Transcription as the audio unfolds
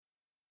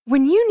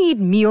When you need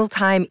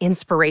mealtime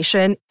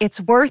inspiration,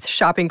 it's worth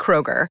shopping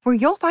Kroger, where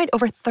you'll find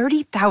over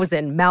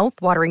 30,000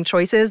 mouth-watering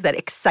choices that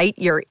excite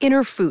your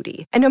inner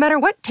foodie. And no matter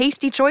what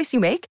tasty choice you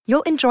make,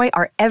 you'll enjoy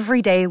our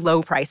everyday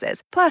low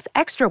prices, plus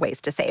extra ways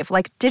to save,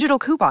 like digital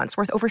coupons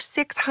worth over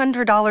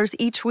 $600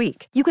 each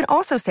week. You can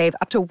also save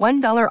up to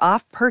 $1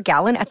 off per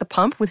gallon at the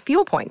pump with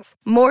fuel points.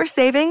 More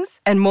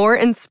savings and more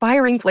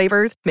inspiring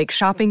flavors make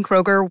shopping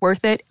Kroger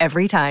worth it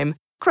every time.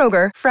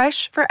 Kroger,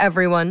 fresh for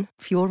everyone.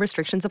 Fuel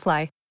restrictions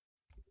apply.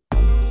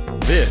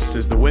 This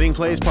is the Winning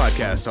Plays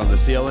podcast on the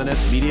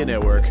CLNS Media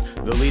Network,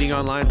 the leading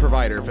online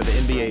provider for the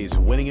NBA's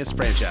winningest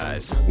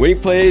franchise. Winning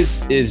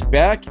Plays is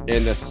back,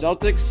 and the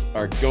Celtics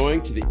are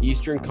going to the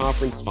Eastern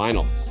Conference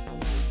Finals.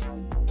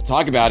 To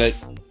talk about it,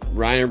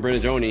 Ryan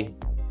Bernardoni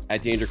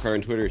at Danger Carter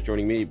on Twitter is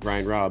joining me,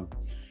 Brian Robb,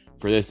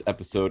 for this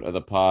episode of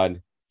the pod.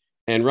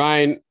 And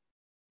Ryan,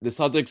 the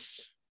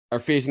Celtics are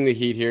facing the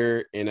Heat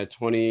here in a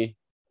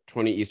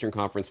 2020 Eastern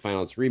Conference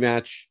Finals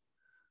rematch.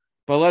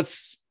 But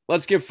let's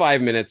give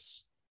 5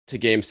 minutes to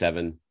Game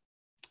 7.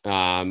 A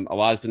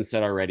lot has been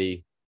said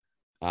already.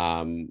 We're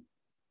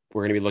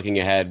going to be looking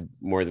ahead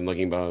more than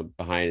looking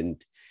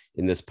behind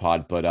in this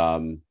pod. But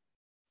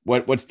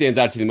what stands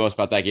out to you the most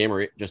about that game,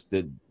 or just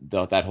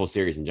that whole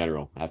series in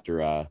general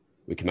after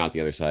we come out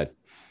the other side?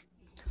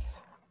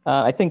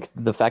 I think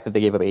the fact that they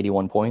gave up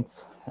 81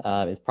 points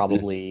is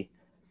probably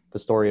the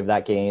story of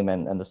that game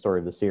and the story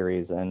of the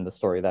series, and the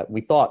story that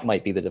we thought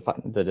might be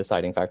the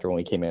deciding factor when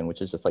we came in,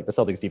 which is just like the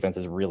Celtics defense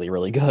is really,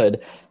 really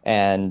good.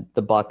 And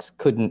the Bucks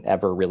couldn't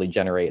ever really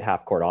generate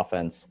half court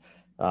offense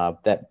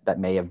that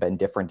may have been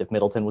different if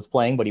Middleton was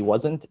playing, but he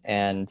wasn't.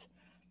 And,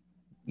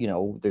 you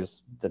know, you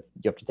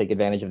have to take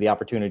advantage of the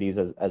opportunities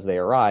as they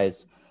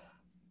arise.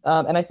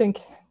 And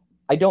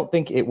I don't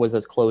think it was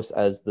as close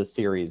as the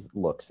series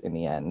looks in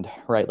the end,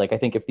 right? Like, I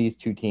think if these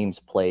two teams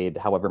played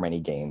however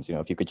many games, you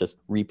know, if you could just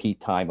repeat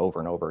time over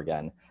and over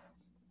again,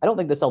 I don't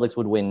think the Celtics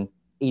would win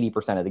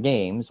 80% of the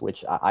games,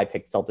 which I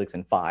picked Celtics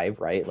in 5,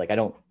 right? Like, I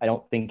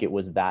don't think it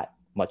was that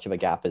much of a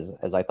gap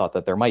as I thought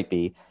that there might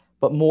be,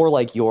 but more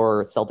like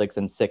your Celtics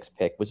in 6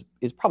 pick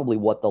is probably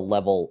what the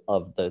level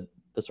of the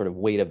sort of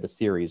weight of the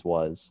series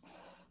was.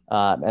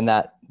 And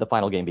that the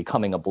final game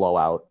becoming a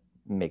blowout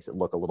makes it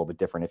look a little bit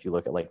different if you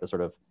look at like the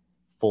sort of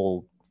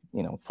full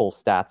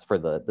stats for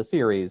the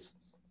series.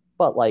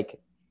 But like,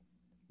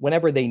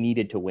 whenever they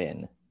needed to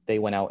win, they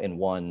went out and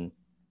won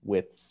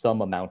with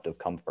some amount of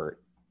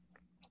comfort.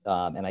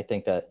 And I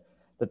think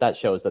that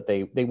shows that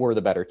they were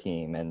the better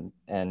team.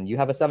 And you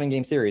have a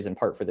 7-game series in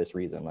part for this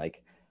reason.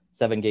 Like,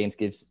 7 games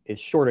is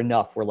short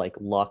enough where like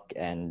luck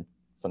and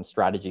some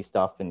strategy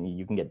stuff and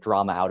you can get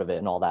drama out of it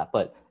and all that.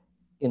 But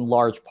in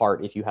large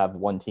part, if you have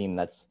one team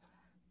that's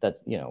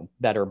you know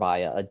better by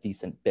a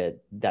decent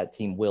bit, that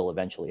team will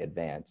eventually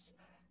advance.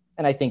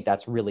 And I think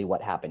that's really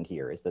what happened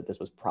here, is that this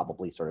was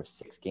probably sort of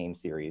 6-game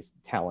series,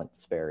 talent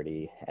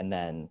disparity, and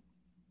then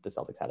the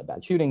Celtics had a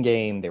bad shooting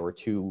game. There were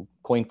 2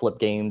 coin flip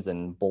games,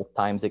 and both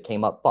times it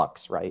came up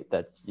Bucks, right?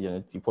 That's, you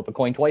know, you flip a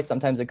coin twice,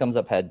 sometimes it comes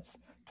up heads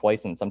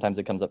twice, and sometimes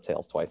it comes up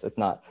tails twice. It's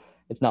not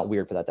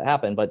weird for that to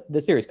happen, but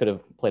the series could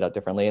have played out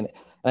differently. And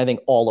I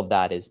think all of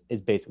that is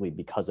basically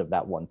because of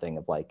that one thing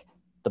of like,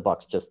 the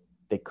Bucks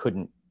they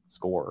couldn't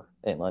score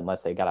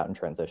unless they got out in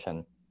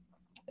transition.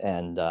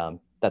 And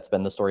that's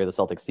been the story of the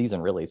Celtics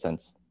season really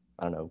since,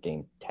 I don't know,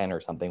 game 10 or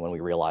something, when we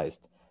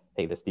realized,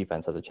 hey, this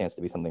defense has a chance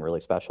to be something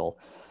really special.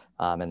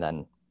 And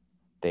then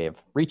they've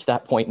reached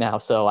that point now.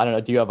 So I don't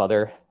know, do you have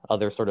other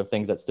sort of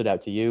things that stood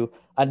out to you?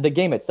 The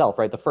game itself,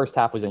 right? The first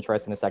half was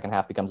interesting. The second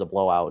half becomes a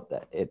blowout.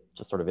 It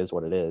just sort of is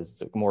what it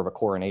is. It's more of a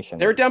coronation.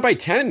 They were down by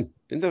 10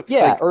 in the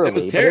early. It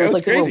was terrible. It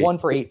was crazy. They were 1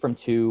 for 8 from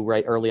 2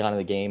 right early on in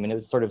the game, and it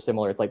was sort of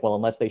similar. It's like, well,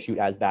 unless they shoot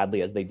as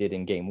badly as they did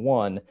in game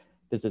 1,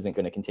 this isn't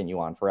going to continue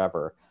on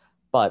forever.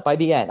 But by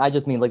the end, I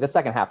just mean like the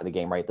second half of the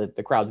game, right?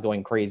 The crowd's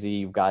going crazy.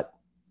 You've got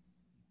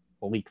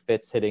Malik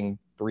Fitz hitting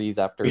threes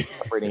after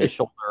separating his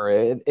shoulder.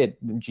 It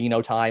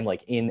Geno time,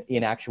 like in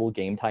actual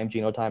game time,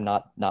 Geno time,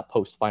 not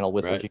post final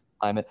whistle, right. Geno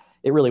time.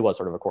 It really was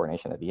sort of a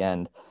coronation at the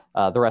end.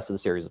 The rest of the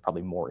series is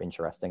probably more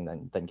interesting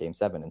than Game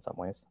 7 in some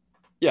ways.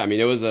 Yeah, I mean,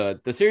 it was the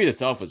series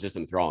itself was just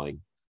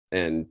enthralling,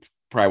 and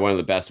probably one of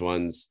the best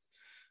ones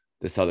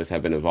the Celtics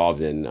have been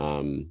involved in.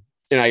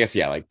 And I guess,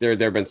 yeah, like there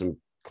have been some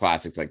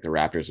classics, like the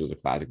Raptors was a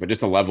classic, but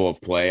just a level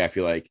of play, I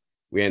feel like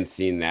we hadn't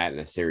seen that in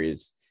a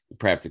series. You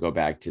probably have to go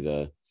back to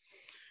the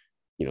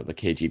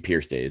KG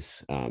Pierce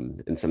days,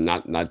 and some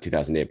not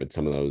 2008, but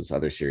some of those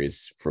other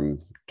series from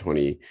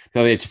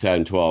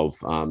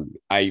 2012.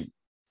 I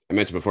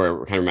mentioned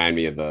before, it kind of reminded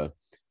me of the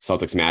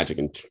Celtics Magic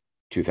in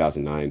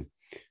 2009,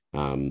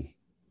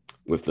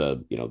 with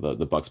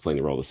the Bucks playing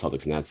the role of the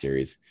Celtics in that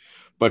series.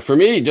 But for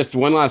me, just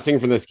one last thing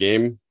from this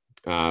game,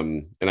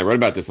 and I wrote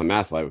about this on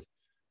Mass Live.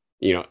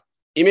 You know,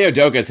 Ime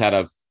Udoka's had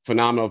a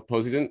phenomenal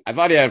postseason. I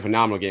thought he had a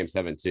phenomenal Game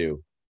 7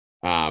 too,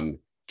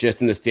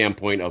 just in the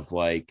standpoint of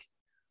like,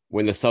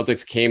 when the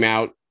Celtics came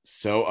out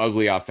so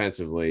ugly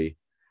offensively,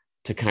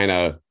 to kind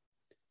of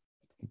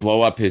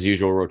blow up his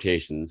usual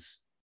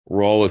rotations,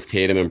 roll with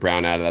Tatum and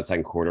Brown out of that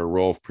second quarter,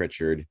 roll with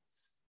Pritchard,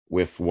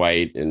 with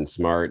White and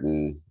Smart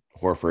and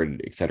Horford,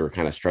 et cetera,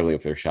 kind of struggling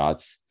with their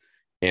shots.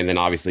 And then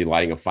obviously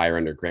lighting a fire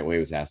under Grant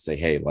Williams' ass, say,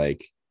 hey,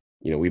 like,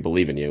 we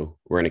believe in you.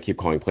 We're going to keep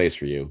calling plays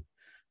for you.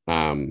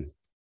 To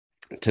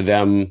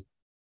him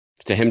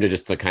to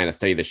just to kind of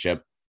steady the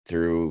ship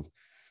through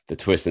the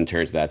twists and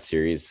turns of that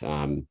series,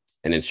 and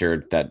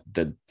ensure that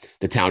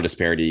the talent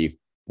disparity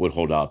would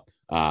hold up.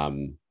 I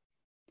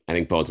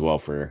think bodes well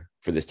for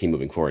this team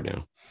moving forward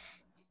now.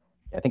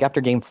 I think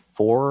after game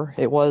 4,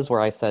 it was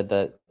where I said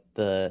that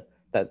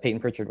that Peyton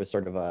Pritchard was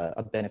sort of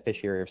a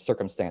beneficiary of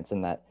circumstance,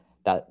 and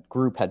that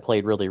group had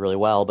played really, really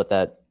well, but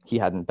that he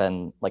hadn't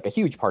been like a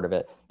huge part of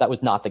it. That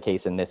was not the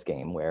case in this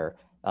game, where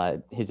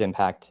his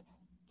impact,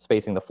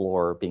 spacing the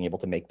floor, being able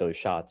to make those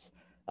shots,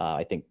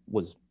 I think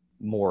was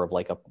more of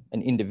like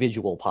an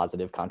individual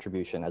positive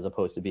contribution as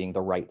opposed to being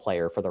the right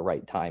player for the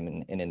right time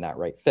and in that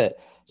right fit.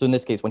 So in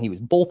this case, when he was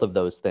both of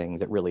those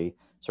things, it really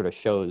sort of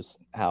shows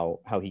how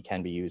he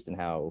can be used and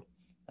how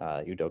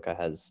Udoka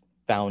has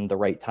found the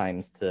right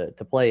times to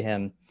play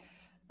him.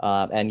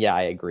 And yeah,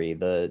 I agree.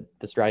 The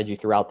strategy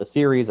throughout the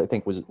series, I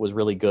think, was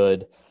really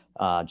good.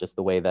 Just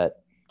the way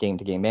that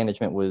game-to-game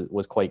management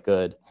was quite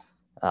good.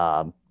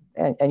 And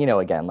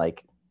again,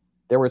 like,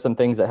 there were some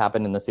things that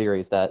happened in the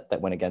series that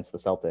went against the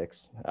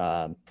Celtics.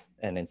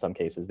 And in some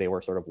cases they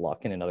were sort of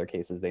luck, and in other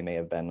cases they may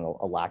have been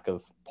a lack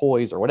of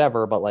poise or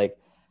whatever. But like,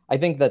 I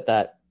think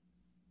that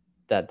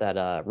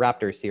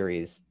Raptors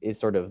series is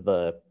sort of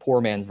the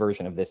poor man's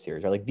version of this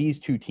series, right? Like, these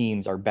two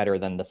teams are better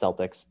than the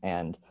Celtics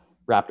and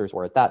Raptors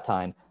were at that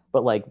time.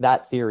 But like,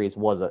 that series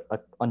was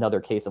another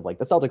case of like,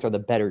 the Celtics are the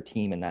better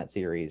team in that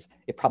series.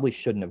 It probably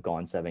shouldn't have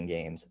gone 7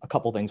 games. A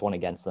couple things went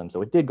against them.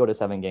 So it did go to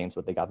 7 games,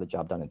 but they got the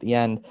job done at the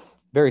end.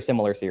 Very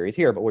similar series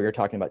here, but where you're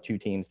talking about two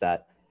teams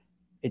that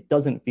it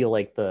doesn't feel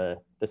like the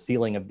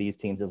ceiling of these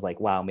teams is like,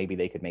 wow, maybe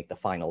they could make the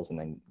finals and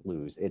then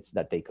lose. It's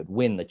that they could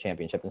win the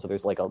championship. And so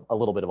there's like a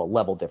little bit of a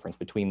level difference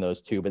between those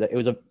two, but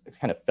it's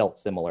kind of felt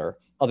similar,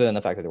 other than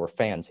the fact that there were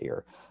fans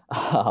here,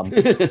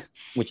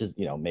 which is,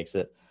 makes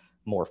it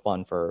more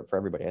fun for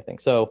everybody, I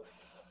think. So,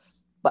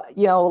 but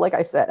like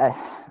I said,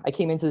 I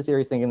came into the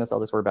series thinking the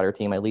Celtics were a better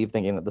team. I leave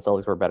thinking that the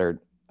Celtics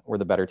were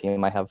the better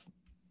team. I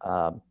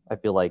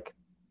feel like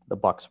the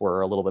Bucks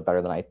were a little bit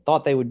better than I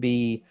thought they would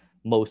be,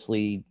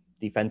 mostly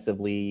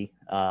defensively.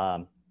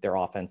 Their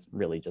offense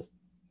really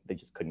they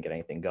just couldn't get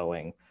anything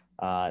going.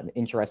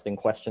 Interesting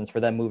questions for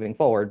them moving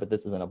forward, but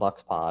this isn't a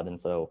Bucks pod, and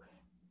so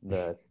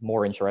the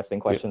more interesting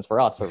questions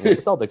for us are with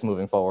the Celtics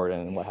moving forward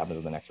and what happens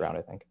in the next round,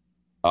 I think.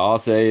 All I'll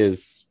say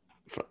is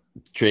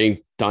trading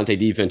Dante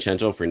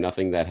DiVincenzo for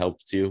nothing that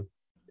helped you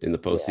in the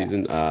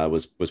postseason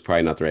was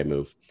probably not the right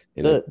move.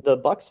 The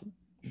Bucks,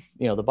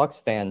 the Bucks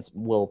fans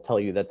will tell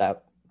you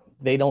that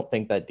they don't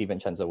think that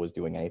DiVincenzo was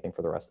doing anything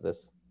for the rest of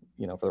this,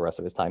 for the rest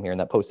of his time here, and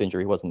that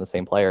post-injury wasn't the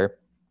same player,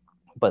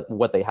 but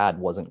what they had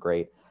wasn't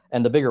great.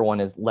 And the bigger one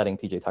is letting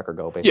PJ Tucker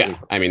go, basically.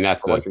 Yeah,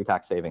 that's the luxury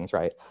tax savings,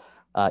 right?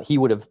 He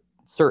would have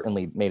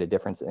certainly made a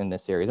difference in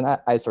this series. And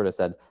I sort of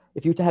said,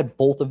 if you had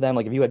both of them,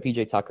 like if you had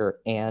PJ Tucker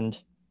and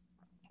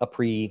a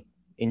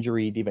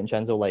pre-injury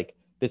DiVincenzo, like,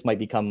 this might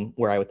become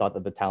where I would thought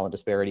that the talent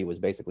disparity was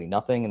basically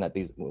nothing, and that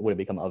these would have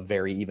become a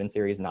very even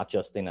series, not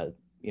just in a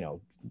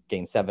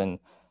game 7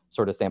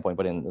 sort of standpoint,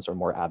 but in the sort of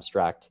more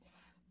abstract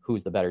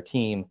who's the better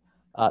team.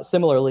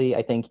 Similarly,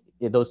 I think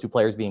those two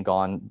players being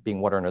gone,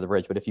 being water under the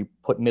bridge, but if you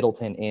put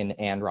Middleton in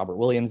and Robert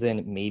Williams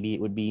in, maybe it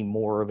would be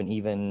more of an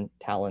even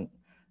talent.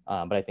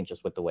 But I think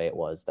just with the way it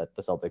was, that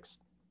the Celtics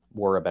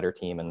were a better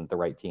team and the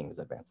right team is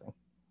advancing.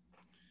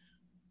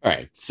 All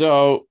right,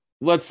 so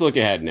let's look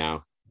ahead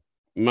now.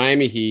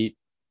 Miami Heat,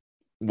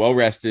 well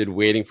rested,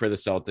 waiting for the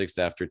Celtics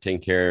after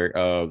taking care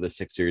of the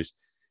Sixers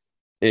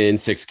in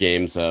 6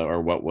 games, or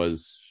what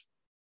was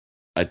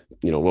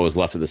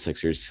left of the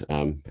Sixers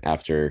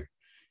after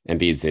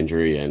Embiid's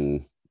injury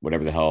and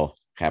whatever the hell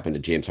happened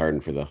to James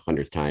Harden for the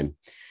 100th time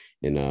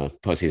in a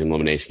postseason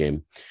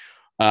elimination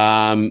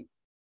game.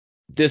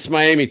 This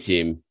Miami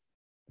team,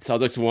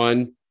 Celtics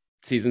won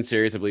season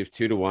series, I believe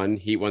 2-1.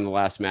 Heat won the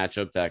last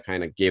matchup that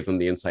kind of gave them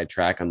the inside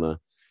track on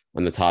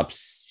the top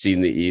seed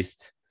in the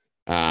East.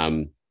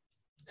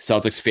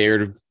 Celtics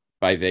favored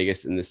by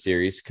Vegas in the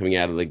series coming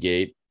out of the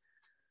gate.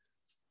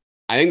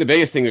 I think the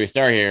biggest thing that we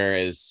start here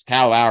is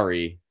Kyle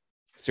Lowry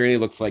certainly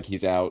looks like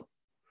he's out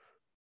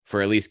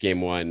for at least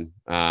game 1.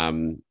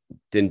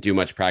 Didn't do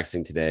much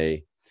practicing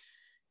today.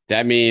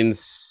 That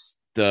means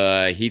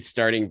the Heat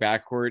starting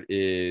backcourt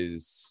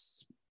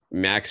is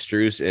Max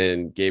Strus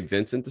and Gabe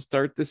Vincent to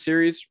start this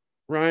series,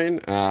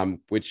 Ryan,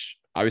 which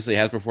obviously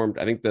has performed.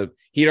 I think the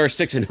Heat are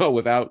 6-0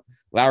 without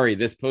Lowry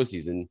this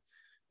postseason.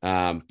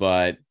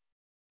 But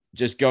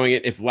just going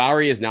it, if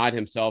Lowry is not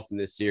himself in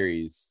this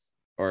series,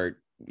 or,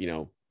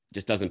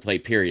 just doesn't play,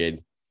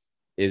 period,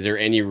 is there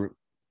any, would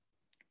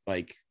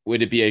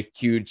it be a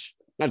huge,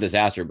 not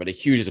disaster, but a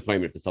huge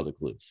disappointment if the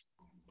Celtics lose?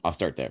 I'll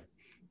start there.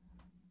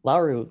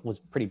 Lowry was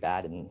pretty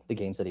bad in the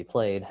games that he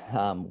played.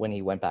 When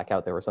he went back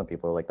out, there were some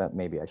people who were like, that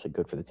may be actually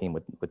good for the team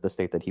with the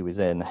state that he was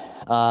in.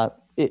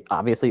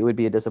 Obviously, it would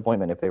be a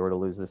disappointment if they were to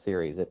lose the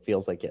series. It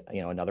feels like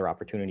another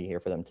opportunity here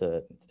for them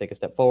to take a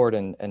step forward.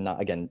 And not,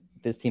 again,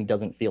 this team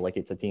doesn't feel like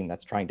it's a team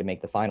that's trying to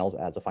make the finals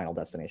as a final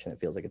destination. It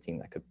feels like a team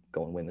that could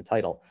go and win the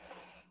title.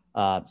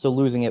 So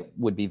losing it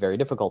would be very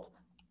difficult.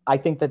 I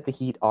think that the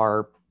Heat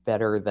are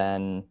better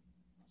than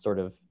sort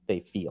of they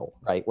feel,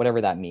 right?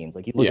 Whatever that means.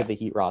 Like you look at the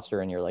Heat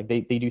roster and you're like,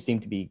 they do seem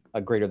to be a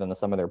greater than the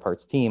sum of their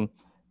parts team,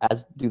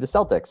 as do the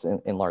Celtics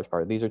in large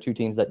part. These are two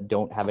teams that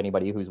don't have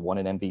anybody who's won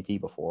an MVP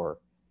before.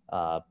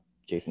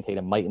 Jason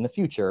Tatum might in the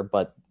future,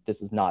 but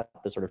this is not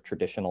the sort of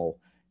traditional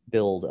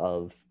build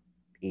of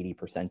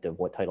 80% of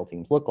what title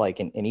teams look like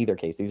in either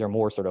case. These are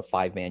more sort of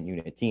 5-man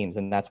unit teams.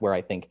 And that's where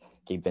I think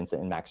Gabe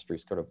Vincent and Max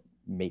Strus sort of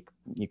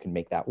you can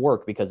make that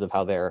work because of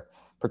how their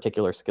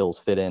particular skills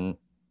fit in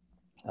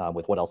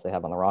with what else they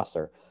have on the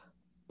roster.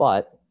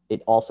 But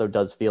it also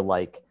does feel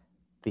like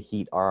the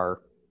Heat are,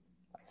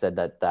 I said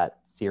that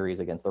series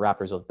against the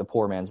Raptors was the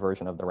poor man's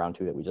version of the round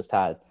 2 that we just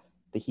had.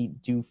 The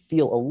Heat do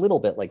feel a little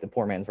bit like the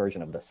poor man's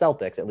version of the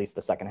Celtics, at least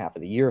the second half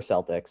of the year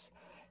Celtics,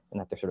 and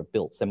that they're sort of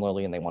built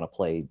similarly and they want to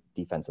play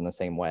defense in the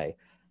same way.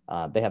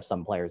 They have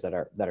some players that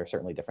are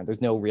certainly different.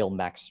 There's no real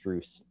Max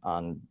Strus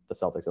on the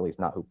Celtics, at least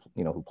not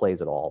who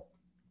plays at all.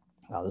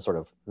 The sort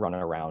of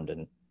running around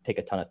and take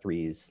a ton of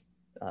threes,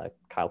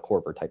 Kyle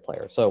Korver type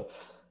player. So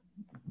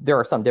there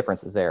are some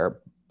differences there,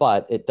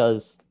 but it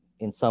does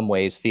in some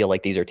ways feel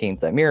like these are teams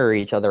that mirror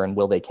each other, and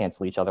will they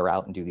cancel each other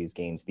out and do these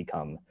games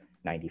become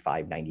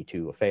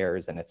 95-92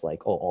 affairs? And it's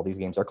like, oh, all these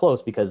games are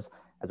close because,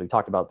 as we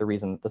talked about, the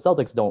reason the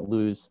Celtics don't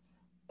lose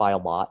by a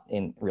lot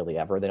in really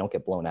ever, they don't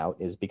get blown out,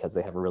 is because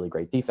they have a really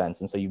great defense.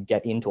 And so you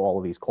get into all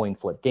of these coin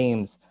flip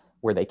games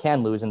where they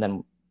can lose, and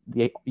then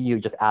you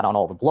just add on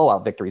all the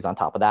blowout victories on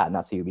top of that, and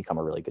that's how you become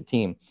a really good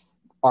team.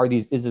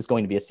 Is this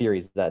going to be a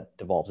series that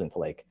devolves into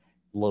like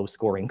low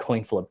scoring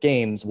coin flip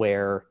games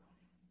where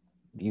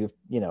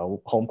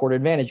home court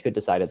advantage could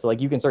decide it? So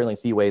like you can certainly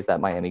see ways that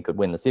Miami could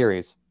win the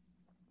series.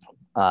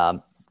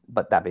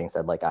 But that being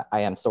said, like I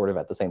am sort of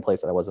at the same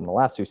place that I was in the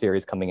last 2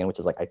 series coming in, which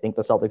is like, I think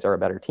the Celtics are a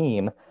better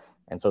team,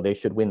 and so they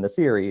should win the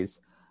series.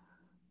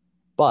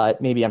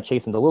 But maybe I'm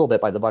chastened a little bit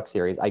by the Bucks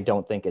series. I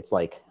don't think it's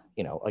like,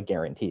 a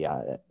guarantee.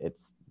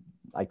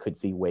 I could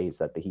see ways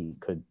that the Heat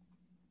could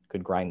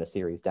grind the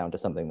series down to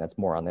something that's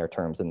more on their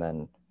terms and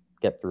then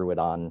get through it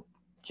on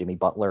Jimmy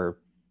Butler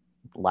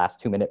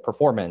last 2-minute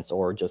performance,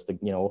 or just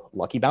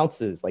lucky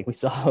bounces like we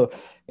saw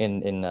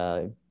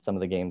in some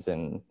of the games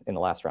in the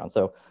last round.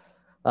 So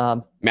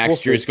Max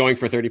Strus going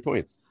for 30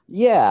 points.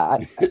 Yeah.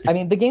 I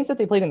mean, the games that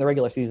they played in the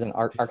regular season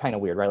are kind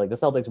of weird, right? Like the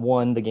Celtics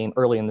won the game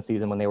early in the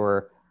season when they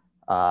were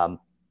a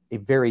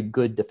very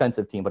good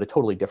defensive team, but a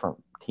totally different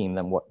team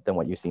than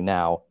what you see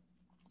now.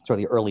 Sort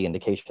of the early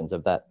indications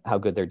of that, how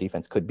good their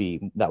defense could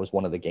be. That was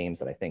one of the games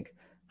that I think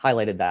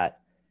highlighted that.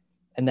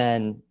 And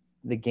then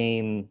the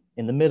game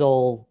in the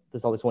middle,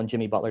 there's always one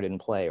Jimmy Butler didn't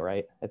play,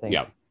 right? I think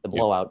the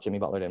blowout, Jimmy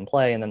Butler didn't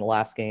play. And then the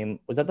last game,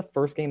 was that the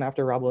first game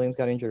after Rob Williams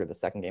got injured or the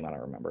second game? I don't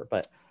remember,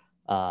 but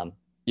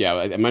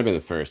it might have been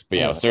the first, but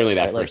yeah, certainly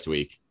that first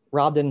week.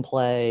 Rob didn't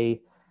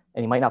play,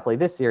 and he might not play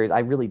this series. I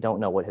really don't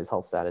know what his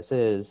health status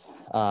is.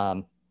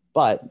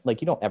 But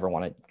like, you don't ever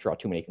want to draw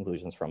too many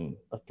conclusions from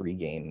a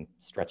 3-game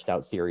stretched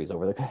out series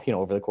over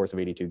the course of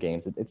 82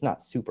 games. It's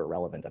not super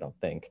relevant, I don't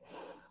think.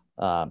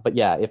 But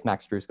yeah, if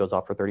Max Strus goes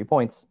off for 30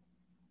 points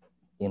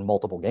in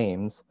multiple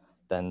games,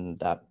 then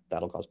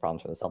that'll cause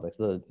problems for the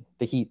Celtics.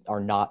 The Heat are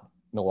not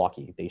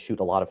Milwaukee. They shoot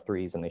a lot of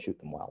threes and they shoot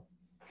them well.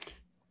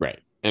 Right.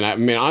 And I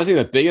mean, honestly,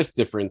 the biggest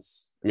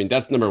difference, I mean,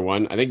 that's number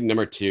one. I think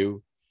number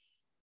two,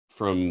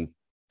 from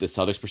the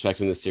Celtics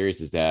perspective in this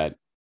series, is that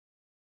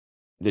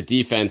the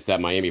defense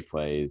that Miami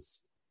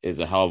plays is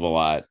a hell of a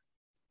lot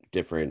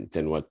different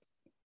than what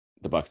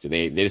the Bucks do.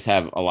 They just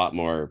have a lot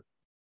more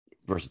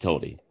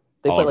versatility.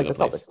 They play like the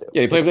Celtics do.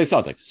 Yeah, they play like the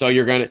Celtics.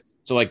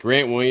 So like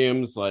Grant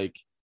Williams, like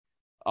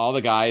all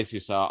the guys who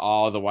saw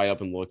all the wide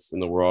open looks in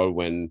the world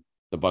when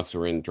the Bucks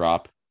were in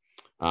drop,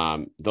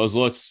 those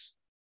looks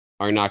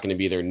are not going to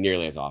be there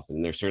nearly as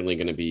often. They're certainly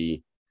going to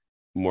be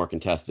more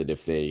contested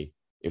if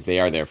they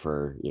are there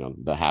for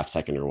the half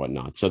second or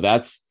whatnot. So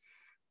that's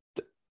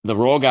the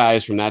role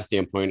guys from that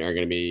standpoint are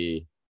going to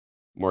be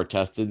more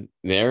tested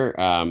there.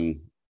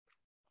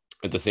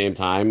 At the same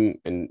time,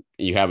 and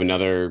you have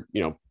another,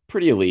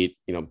 pretty elite,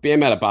 Bam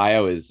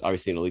Adebayo is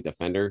obviously an elite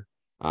defender.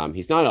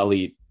 He's not an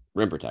elite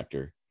rim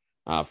protector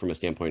from a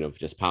standpoint of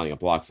just piling up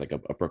blocks like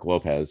a Brook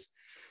Lopez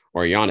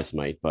or Giannis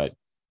might, but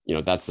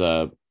that's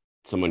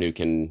someone who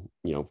can,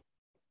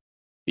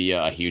 be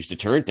a huge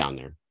deterrent down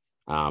there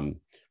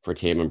for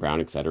Tatum and Brown,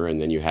 et cetera. And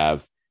then you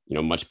have,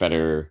 much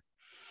better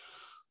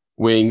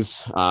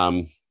wings,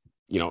 at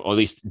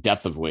least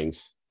depth of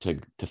wings to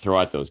throw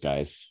at those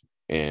guys.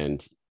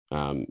 And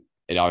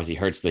it obviously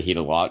hurts the Heat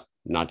a lot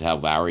not to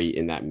have Lowry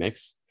in that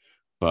mix,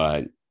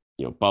 but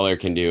Butler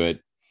can do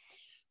it.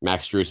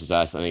 Max Strus is,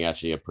 I think,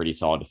 actually a pretty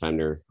solid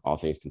defender, all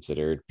things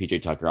considered.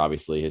 PJ Tucker,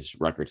 obviously, his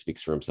record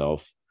speaks for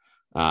himself.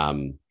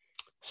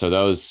 So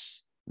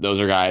those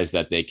are guys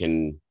that they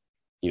can,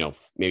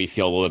 maybe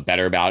feel a little bit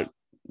better about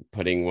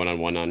putting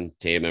one-on-one on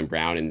Tatum and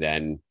Brown, and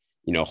then,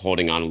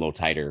 holding on a little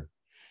tighter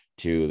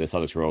to the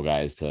Celtics role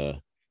guys so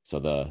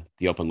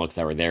the open looks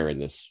that were there in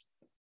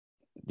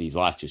these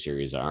last two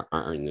series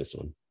aren't in this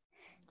one.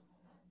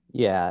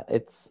 Yeah,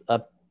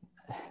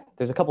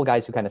 there's a couple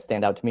guys who kind of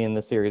stand out to me in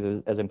this series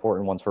as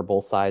important ones for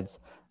both sides.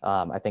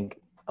 I think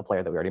a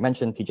player that we already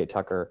mentioned, PJ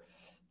Tucker,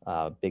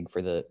 big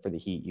for the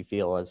Heat. You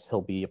feel as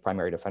he'll be a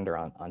primary defender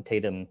on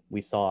Tatum.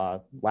 We saw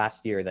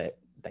last year that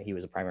he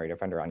was a primary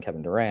defender on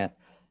Kevin Durant,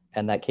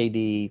 and that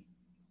KD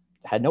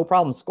had no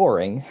problem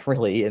scoring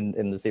really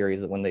in the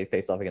series when they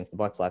faced off against the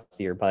Bucks last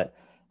year, but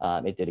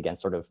it did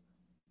against sort of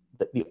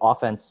the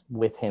offense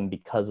with him,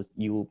 because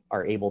you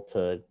are able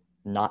to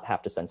not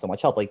have to send so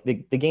much help. Like the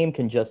game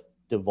can just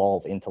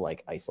devolve into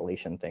like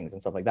isolation things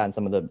and stuff like that, and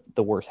some of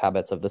the worst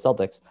habits of the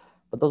Celtics,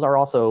 but those are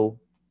also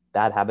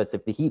bad habits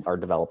if the Heat are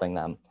developing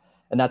them.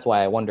 And that's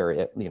why I wonder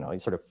if, you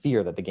sort of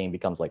fear that the game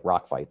becomes like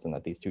rock fights and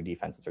that these two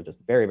defenses are just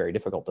very, very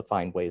difficult to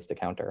find ways to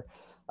counter.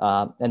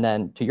 And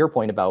then to your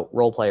point about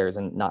role players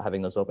and not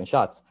having those open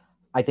shots,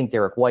 I think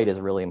Derek White is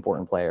a really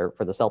important player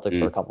for the Celtics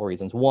for a couple of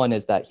reasons. One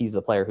is that he's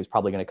the player who's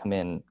probably going to come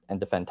in and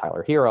defend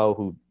Tyler Hero,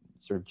 who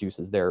sort of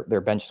juices their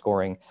bench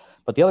scoring.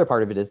 But the other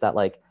part of it is that,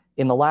 like,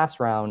 in the last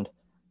round,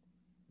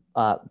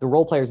 the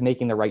role players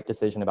making the right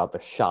decision about the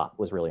shot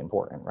was really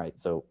important, right?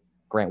 So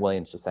Grant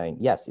Williams just saying,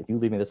 yes, if you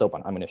leave me this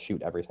open, I'm going to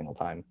shoot every single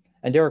time.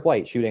 And Derek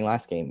White shooting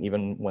last game,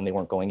 even when they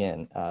weren't going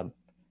in,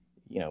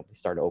 he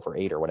started over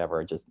 8 or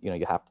whatever. Just, you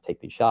have to take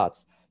these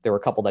shots. There were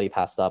a couple that he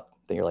passed up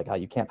that you're like, oh,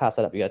 you can't pass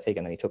that up. You got to take it.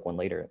 And then he took one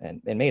later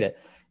and made it.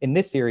 In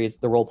this series,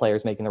 the role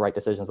players making the right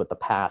decisions with the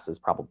pass is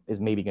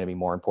maybe going to be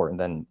more important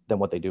than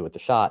what they do with the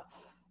shot.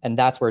 And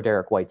that's where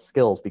Derek White's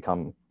skills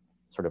come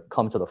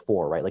to the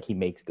fore, right? Like, he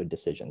makes good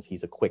decisions.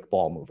 He's a quick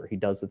ball mover. He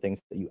does the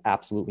things that you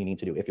absolutely need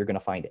to do if you're going to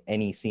find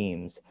any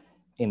seams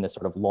in the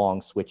sort of long,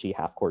 switchy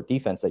half-court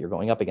defense that you're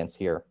going up against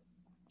here.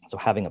 So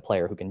having a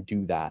player who can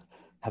do that,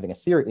 having a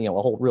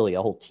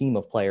whole team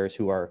of players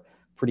who are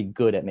pretty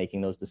good at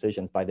making those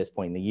decisions by this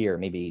point in the year,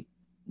 maybe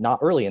not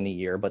early in the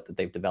year, but that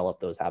they've developed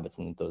those habits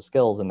and those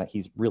skills, and that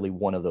he's really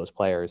one of those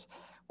players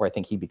where I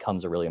think he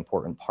becomes a really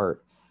important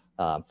part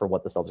for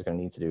what the Celtics are going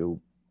to need to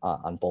do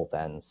on both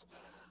ends.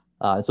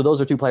 So those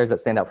are two players that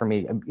stand out for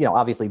me.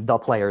 Obviously the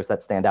players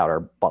that stand out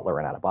are Butler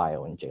and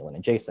Adebayo and Jalen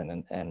and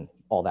Jason and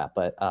all that.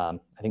 But I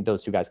think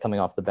those two guys coming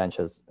off the bench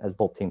as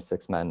both teams'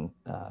 six men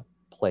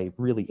play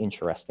really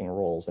interesting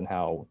roles in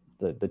how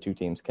the two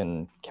teams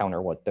can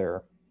counter what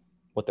they're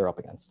up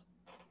against.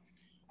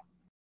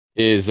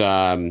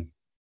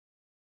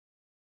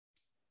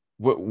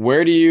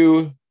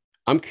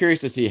 I'm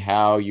curious to see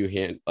how you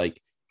hit,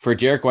 like, for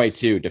Derek White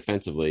too,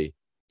 defensively,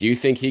 do you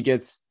think he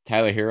gets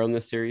Tyler Hero in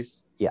this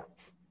series? Yeah.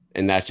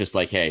 And that's just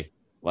like, hey,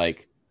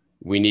 like,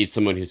 we need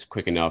someone who's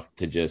quick enough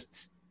to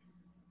just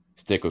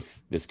stick with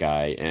this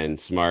guy. And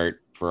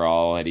Smart, for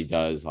all that he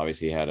does,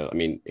 obviously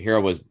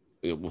Hero was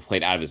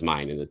played out of his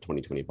mind in the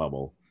 2020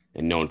 bubble,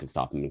 and no one could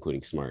stop him,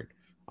 including Smart,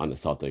 on the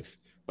Celtics.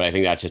 But I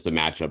think that's just a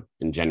matchup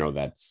in general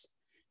that's,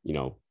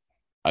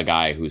 a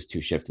guy who's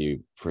too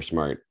shifty for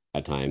Smart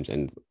at times,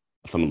 and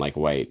someone like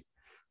White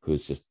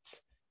who's just,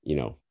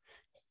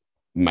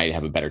 might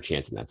have a better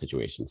chance in that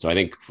situation. So I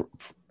think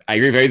I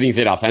agree with everything you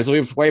said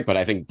offensively for White, but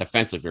I think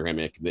defensively for him,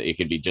 it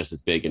could be just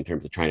as big in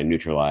terms of trying to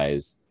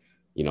neutralize,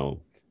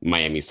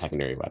 Miami's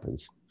secondary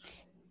weapons.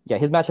 Yeah,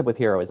 his matchup with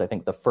Hero is, I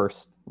think, the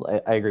first.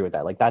 I agree with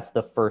that. Like, that's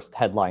the first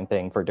headline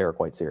thing for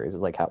Derek White series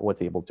is like, what's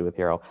he able to do with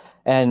Hero?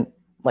 And,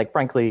 like,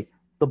 frankly,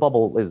 the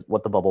bubble is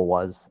what the bubble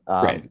was.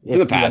 Right. If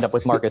you end up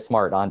with Marcus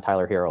Smart on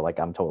Tyler Hero, like,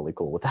 I'm totally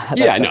cool with that.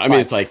 Yeah,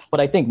 it's like.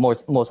 But I think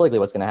most likely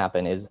what's going to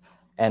happen is,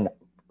 and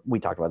we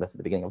talked about this at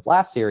the beginning of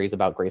last series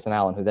about Grayson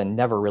Allen, who then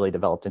never really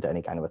developed into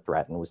any kind of a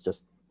threat and was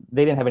just,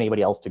 they didn't have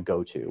anybody else to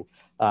go to.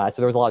 So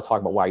there was a lot of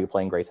talk about, why are you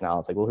playing Grayson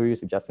Allen? It's like, well, who are you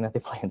suggesting that they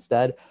play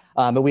instead?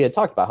 But we had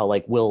talked about how,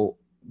 like,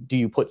 do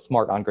you put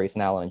Smart on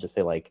Grayson Allen and just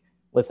say, like,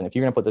 listen, if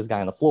you're going to put this guy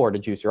on the floor to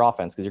juice your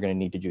offense, because you're going to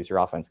need to juice your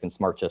offense, can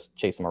Smart just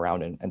chase him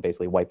around and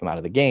basically wipe him out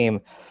of the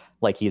game,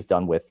 like he's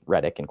done with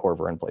Redick and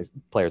Korver and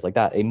players like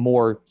that? A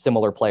more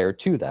similar player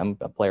to them,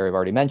 a player I've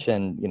already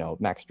mentioned,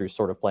 Max Strus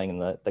sort of playing in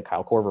the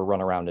Kyle Korver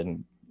run around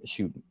and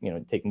shoot,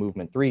 take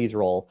movement threes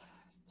role.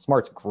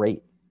 Smart's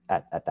great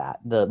at that.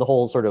 The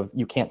whole sort of,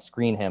 you can't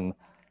screen him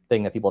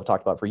thing that people have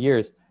talked about for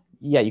years.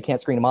 Yeah, you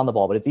can't screen him on the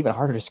ball, but it's even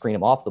harder to screen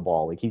him off the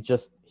ball. Like, he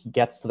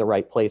gets to the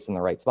right place in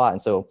the right spot.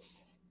 And so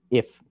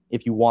if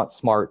you want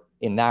Smart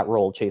in that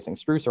role chasing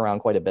Strus around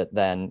quite a bit,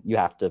 then you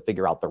have to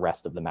figure out the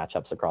rest of the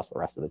matchups across the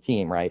rest of the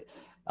team, right?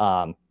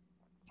 And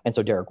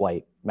so Derek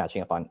White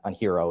matching up on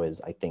Hero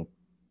is, I think,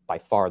 by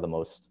far the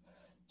most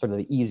sort of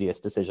the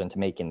easiest decision to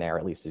make in there,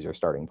 at least as your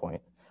starting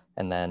point.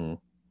 And then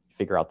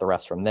figure out the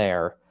rest from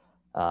there.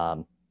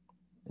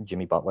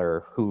 Jimmy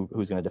Butler,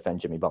 who's going to defend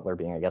Jimmy Butler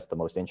being, I guess, the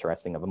most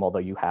interesting of them, although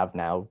you have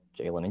now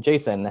Jalen and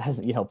Jason as,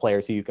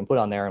 players who you can put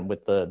on there. And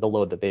with the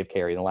load that they've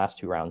carried in the last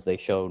two rounds, they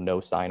show no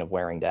sign of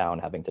wearing down,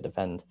 having to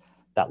defend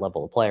that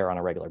level of player on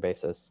a regular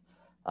basis.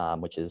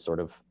 which is sort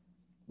of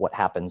what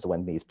happens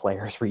when these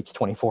players reach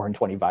 24 and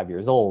 25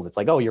 years old. It's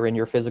like, oh, you're in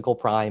your physical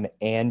prime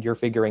and you're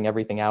figuring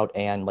everything out,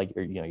 and like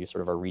you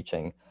sort of are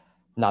reaching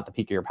not the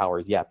peak of your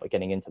powers yet, but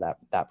getting into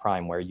that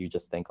prime where you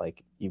just think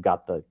like you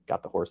got the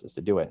horses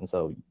to do it. And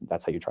so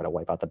that's how you try to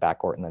wipe out the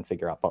backcourt and then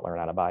figure out Butler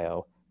and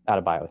Adebayo.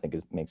 Adebayo, I think,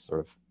 makes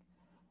sort of,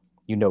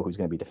 who's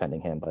going to be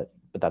defending him, but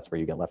that's where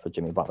you get left with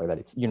Jimmy Butler,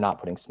 that you're not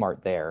putting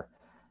Smart there.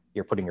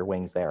 You're putting your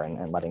wings there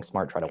and letting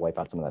Smart try to wipe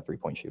out some of that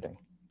 3-point shooting.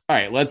 All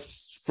right,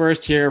 let's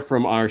first hear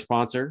from our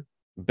sponsor,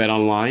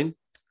 BetOnline.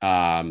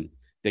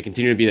 They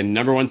continue to be the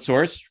number one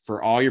source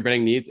for all your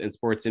betting needs and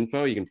sports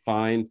info. You can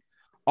find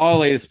all the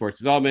latest sports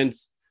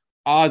developments,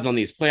 odds on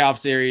these playoff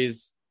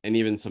series, and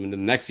even some of the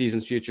next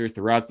season's future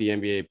throughout the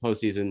NBA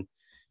postseason.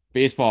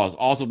 Baseball is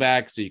also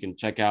back, so you can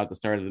check out the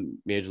start of the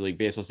Major League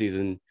Baseball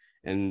season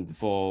and the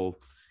full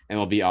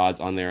MLB odds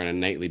on there on a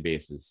nightly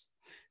basis.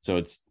 So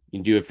you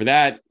can do it for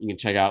that. You can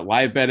check out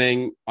live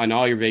betting on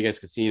all your Vegas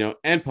casino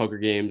and poker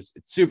games.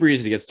 It's super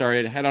easy to get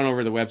started. Head on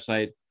over to the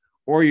website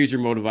or use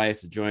your mobile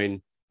device to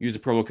join. Use the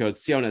promo code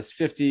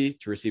CLNS50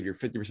 to receive your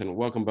 50%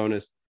 welcome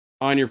bonus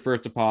on your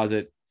first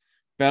deposit.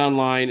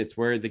 BetOnline, it's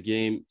where the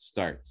game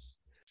starts.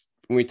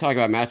 When we talk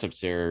about matchups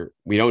here,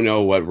 we don't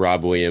know what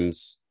Rob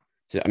Williams.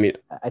 I think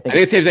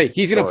it's safe to say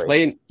he's going to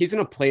play. He's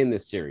going to play in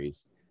this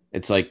series.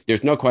 It's like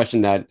there's no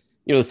question that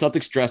the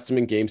Celtics dressed him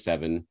in Game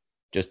 7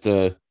 just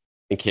in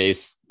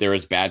case there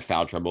was bad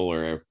foul trouble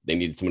or if they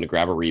needed someone to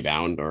grab a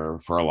rebound or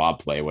for a lob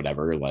play,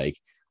 whatever. Like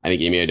I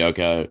think Ime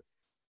Udoka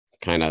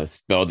kind of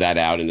spelled that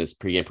out in his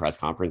pregame press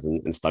conference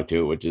and stuck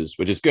to it, which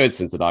is good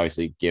since it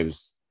obviously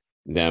gives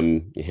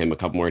him a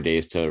couple more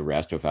days to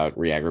rest without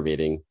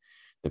re-aggravating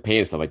the pain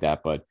and stuff like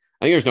that. But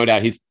I think there's no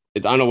doubt I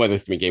don't know whether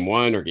it's going to be Game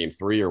 1 or Game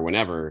 3 or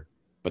whenever,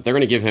 but they're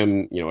going to give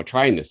him a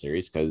try in this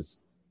series because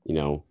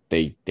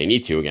they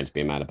need to against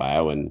Bam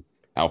Adebayo, and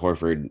Al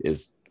Horford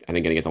is I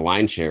think going to get the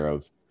lion's share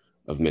of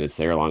minutes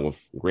there along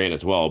with Grant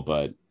as well.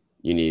 But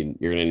you're going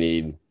to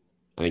need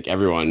I think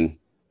everyone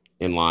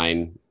in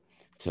line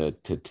to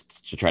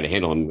try to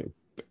handle him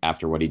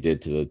after what he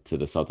did to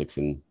the Celtics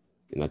in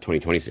that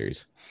 2020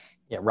 series.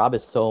 Yeah, Rob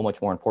is so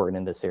much more important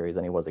in this series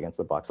than he was against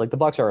the Bucks. Like the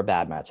Bucks are a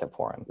bad matchup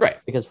for him, right?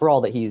 Because for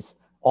all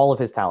of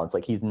his talents,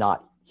 like he's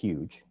not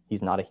huge.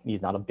 He's not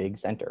a big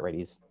center, right?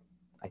 He's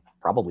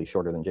probably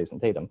shorter than Jason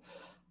Tatum,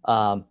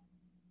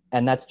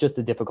 and that's just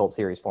a difficult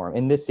series for him.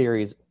 In this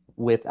series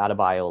with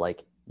Adebayo,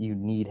 like you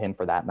need him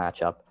for that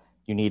matchup.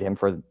 You need him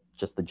for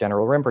just the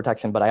general rim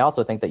protection, but I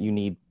also think that you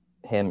need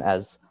him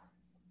as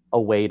a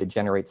way to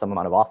generate some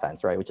amount of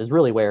offense, right? Which is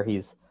really where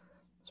he's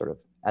sort of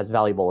as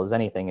valuable as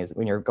anything is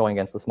when you're going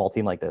against a small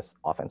team like this.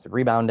 Offensive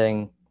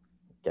rebounding,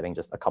 getting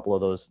just a couple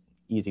of those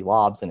easy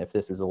lobs. And if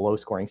this is a low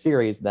scoring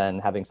series, then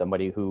having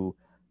somebody who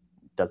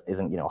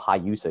isn't high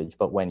usage,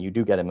 but when you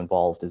do get him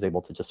involved is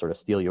able to just sort of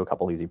steal you a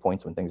couple easy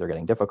points when things are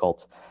getting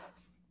difficult.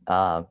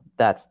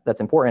 That's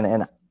important.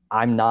 And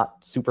I'm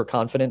not super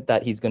confident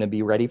that he's going to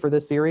be ready for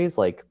this series.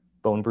 Like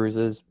bone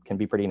bruises can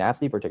be pretty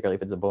nasty, particularly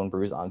if it's a bone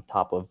bruise on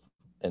top of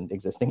an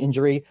existing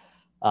injury.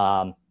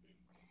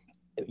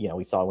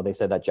 We saw when they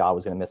said that Ja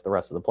was going to miss the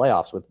rest of the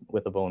playoffs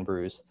with a bone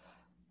bruise.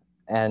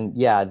 And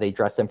yeah, they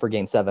dressed him for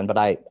Game 7, but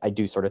I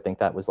do sort of think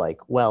that was like,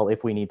 well,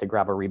 if we need to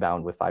grab a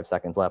rebound with 5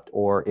 seconds left,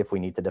 or if we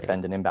need to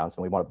defend an inbound,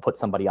 so we want to put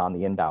somebody on the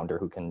inbounder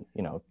who can,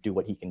 do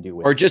what he can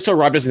do. Or just so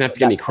Rob doesn't have to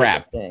get any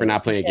crap for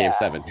not playing a Game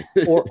 7.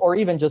 or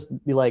even just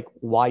be like,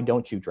 why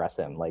don't you dress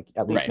him? Like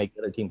at least make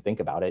the other team think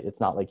about it.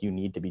 It's not like you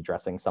need to be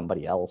dressing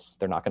somebody else.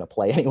 They're not going to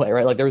play anyway,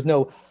 right? Like there's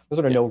no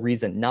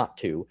reason not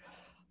to.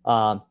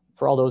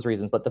 For all those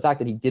reasons, but the fact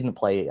that he didn't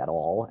play at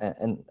all,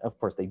 and of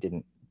course they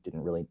didn't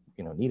really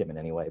need him in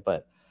any way,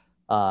 but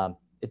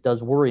it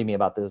does worry me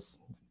about this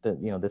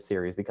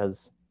series,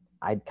 because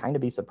I'd kind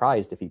of be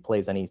surprised if he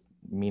plays any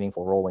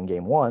meaningful role in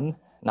Game 1.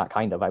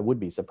 I would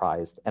be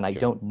surprised, and I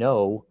don't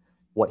know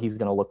what he's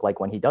going to look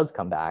like when he does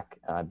come back,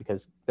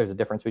 because there's a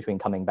difference between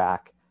coming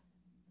back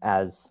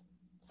as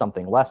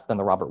something less than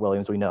the Robert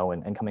Williams we know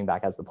and coming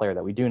back as the player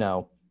that we do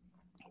know.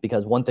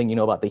 Because one thing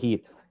about the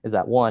Heat is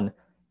that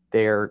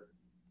they're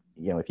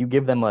if you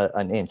give them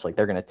an inch, like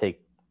they're going to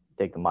take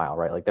the mile,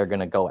 right? Like they're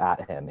going to go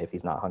at him if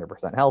he's not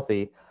 100%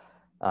 healthy.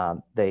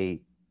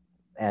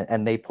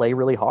 They play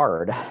really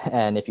hard.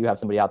 And if you have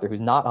somebody out there who's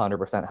not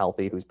 100%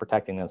 healthy, who's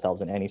protecting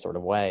themselves in any sort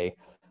of way,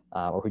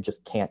 or who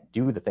just can't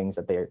do the things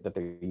that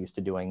they're used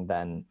to doing,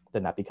 then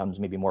that becomes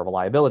maybe more of a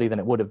liability than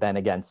it would have been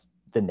against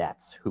the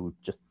Nets, who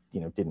just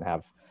didn't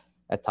have,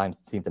 at times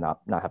seemed to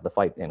not have the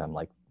fight in them.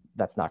 Like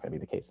that's not going to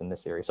be the case in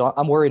this series. So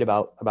I'm worried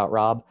about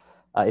Rob.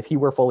 If he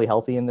were fully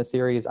healthy in this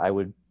series, I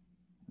would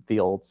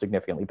feel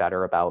significantly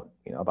better about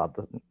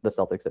the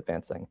Celtics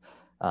advancing.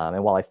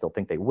 And while I still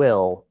think they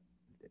will,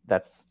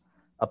 that's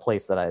a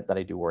place that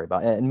I do worry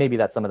about. And maybe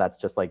some of that's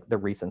just like the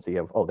recency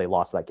of, they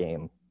lost that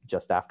game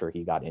just after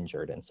he got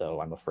injured, and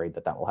so I'm afraid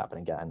that will happen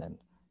again.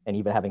 And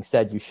even having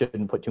said you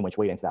shouldn't put too much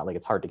weight into that, like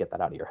it's hard to get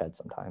that out of your head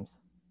sometimes.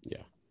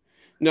 Yeah.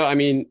 No, I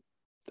mean,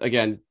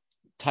 again,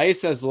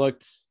 Tice has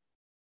looked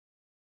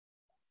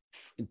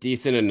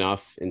decent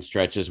enough in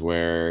stretches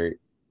where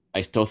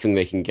I still think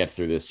they can get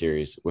through this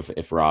series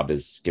if Rob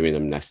is giving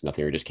them next to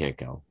nothing or just can't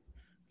go.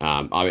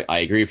 I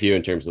agree with you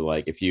in terms of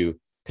like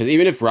because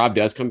even if Rob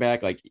does come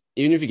back, like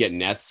even if you get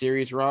Nets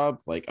series Rob,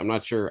 like I'm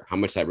not sure how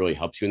much that really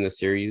helps you in this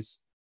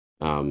series.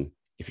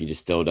 If he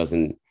just still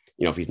doesn't,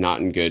 if he's not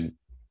in good,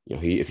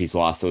 if he's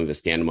lost some of his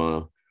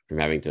stamina from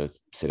having to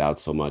sit out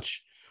so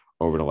much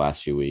over the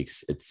last few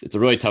weeks, it's a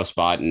really tough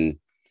spot and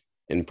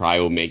probably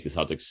will make the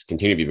Celtics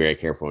continue to be very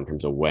careful in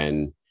terms of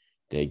when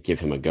they give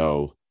him a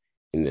go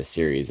in this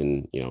series.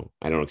 And,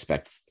 I don't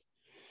expect,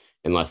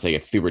 unless they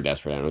get super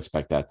desperate, I don't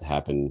expect that to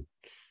happen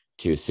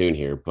too soon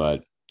here.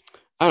 But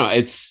I don't know.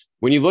 It's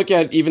when you look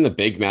at even the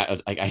big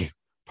match,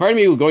 part of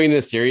me going into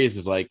this series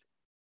is like,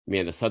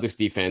 man, the Celtics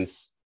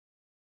defense,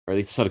 or at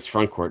least the Celtics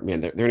front court,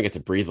 man, they're going to get to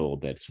breathe a little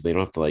bit. So they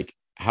don't have to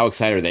how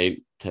excited are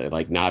they to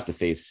not have to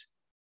face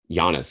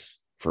Giannis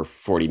for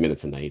 40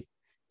 minutes a night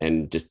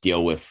and just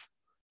deal with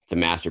the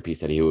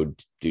masterpiece that he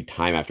would do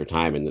time after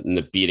time and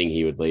the beating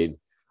he would lay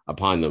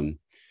upon them.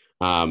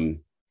 And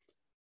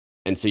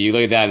so you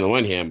look at that on the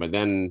one hand, but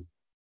then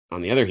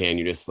on the other hand,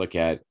 you just look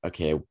at,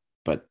 okay,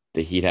 but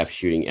the Heat have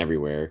shooting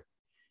everywhere.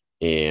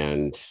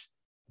 And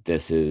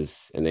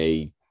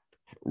they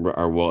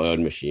are well-oiled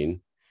machine.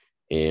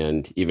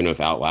 And even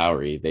without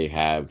Lowry, they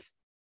have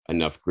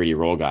enough gritty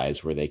role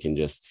guys where they can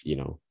just,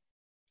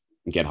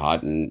 get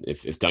hot. And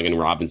if Duncan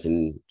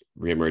Robinson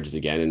reemerges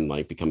again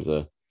and becomes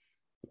a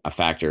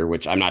factor,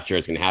 which I'm not sure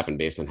it's going to happen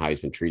based on how he's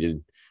been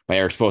treated by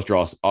Eric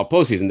Spoelstra all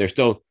postseason. There's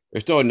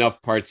still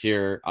enough parts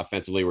here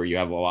offensively where you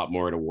have a lot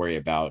more to worry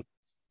about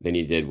than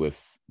you did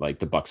with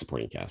the Bucks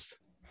supporting cast.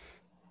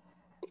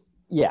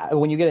 Yeah,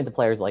 when you get into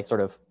players like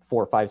sort of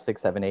 4, 5,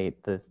 6, 7,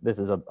 8, this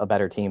is a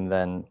better team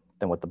than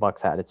what the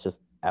Bucks had. It's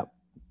just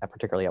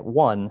particularly at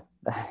 1,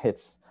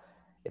 it's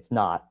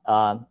not.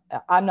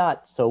 I'm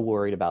not so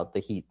worried about the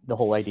Heat. The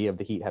whole idea of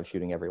the Heat have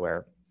shooting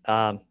everywhere.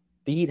 The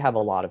Heat have a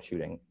lot of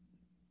shooting.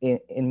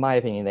 In my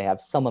opinion, they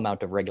have some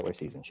amount of regular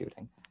season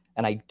shooting.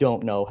 And I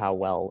don't know how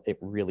well it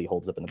really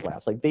holds up in the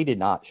playoffs. They did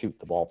not shoot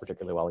the ball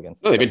particularly well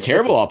against. No, they've been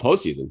terrible all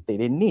postseason. They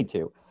didn't need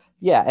to.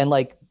 Yeah, and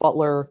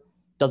Butler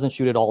doesn't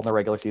shoot at all in the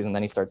regular season.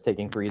 Then he starts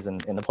taking threes in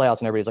the playoffs,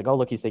 and everybody's like, "Oh,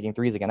 look, he's taking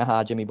threes again."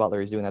 Aha, Jimmy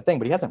Butler is doing that thing,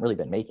 but he hasn't really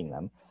been making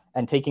them.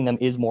 And taking them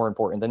is more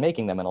important than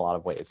making them in a lot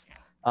of ways.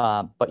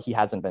 But he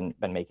hasn't been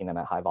making them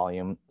at high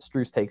volume.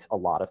 Strus takes a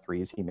lot of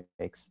threes. He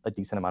makes a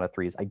decent amount of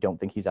threes. I don't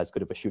think he's as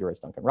good of a shooter as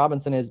Duncan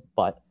Robinson is,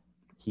 but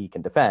he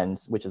can defend,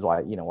 which is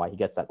why he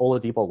gets that.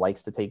 Oladipo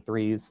likes to take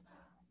threes.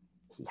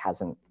 He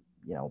hasn't,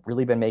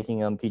 really been making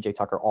them. PJ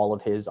Tucker, all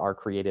of his are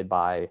created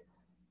by,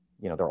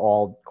 they're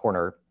all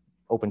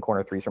open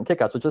corner threes from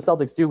kickouts, which the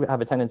Celtics do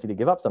have a tendency to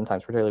give up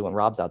sometimes, particularly when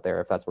Rob's out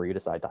there, if that's where you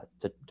decide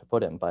to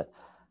put him. But,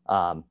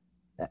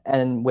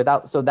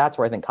 so that's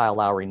where I think Kyle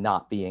Lowry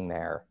not being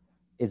there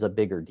is a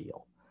bigger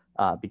deal,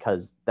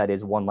 because that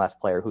is one less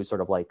player who's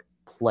sort of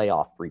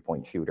playoff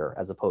 3-point shooter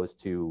as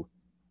opposed to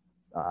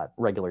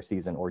regular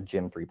season or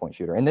gym 3-point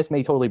shooter. And this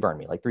may totally burn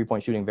me.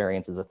 3-point shooting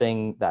variance is a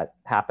thing that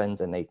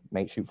happens, and they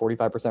may shoot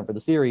 45% for the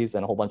series,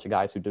 and a whole bunch of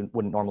guys who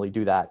wouldn't normally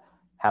do that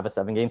have a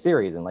 7-game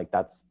series. And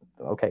that's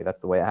okay.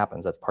 That's the way it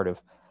happens. That's part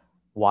of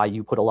why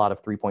you put a lot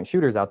of 3-point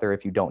shooters out there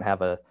if you don't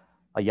have a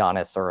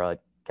Giannis or a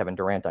Kevin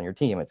Durant on your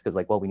team. It's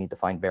because we need to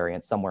find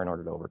variance somewhere in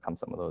order to overcome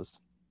some of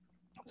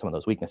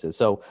those weaknesses.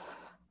 So,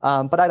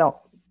 but I don't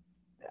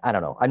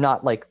know. I'm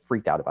not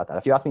freaked out about that.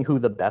 If you ask me who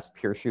the best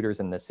pure shooters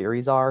in this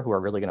series are, who are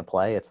really going to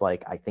play, it's I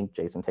think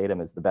Jason Tatum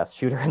is the best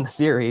shooter in the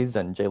series,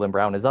 and Jaylen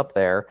Brown is up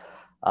there.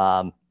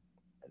 So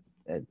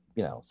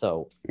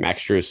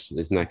Max Strus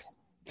is next.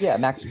 Yeah,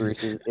 Max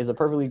Strus is a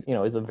perfectly,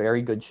 is a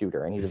very good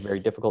shooter, and he's a very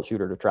difficult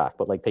shooter to track.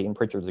 But Peyton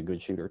Pritchard's a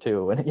good shooter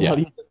too, and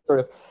he's just sort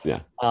of. Yeah.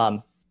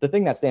 The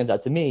thing that stands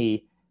out to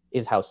me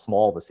is how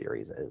small the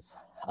series is.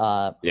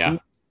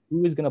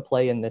 Who is going to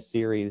play in this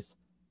series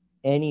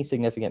any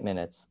significant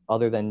minutes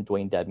other than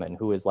Dwayne Dedmon,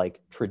 who is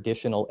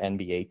traditional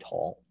NBA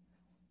tall?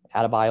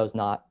 Adebayo's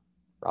not.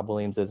 Rob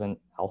Williams isn't.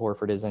 Al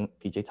Horford isn't.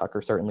 PJ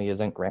Tucker certainly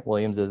isn't. Grant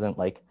Williams isn't.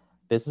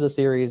 This is the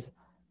series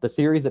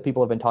that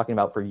people have been talking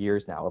about for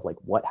years now of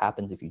what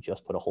happens if you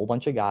just put a whole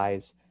bunch of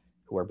guys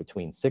who are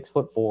between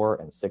 6'4"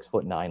 and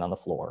 6'9" on the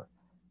floor,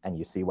 and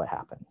you see what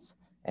happens.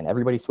 And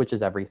everybody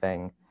switches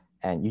everything,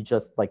 and you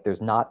just there's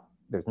not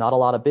a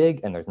lot of big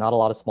and there's not a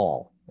lot of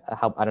small.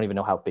 I don't even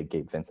know how big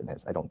Gabe Vincent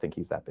is. I don't think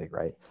he's that big,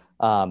 right?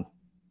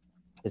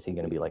 Is he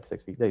going to be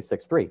 6 feet? He's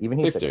 6'3". Even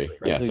he's 6'3". Right?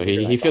 Yeah, so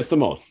he fits the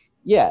mold.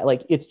 Yeah,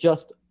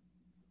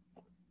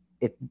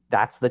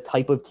 that's the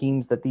type of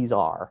teams that these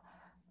are,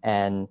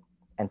 and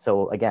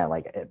so again,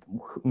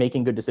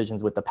 making good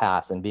decisions with the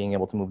pass and being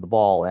able to move the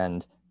ball,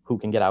 and who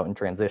can get out in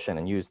transition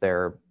and use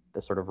the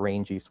sort of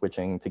rangy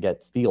switching to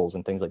get steals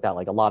and things like that.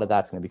 A lot of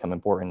that's going to become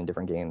important in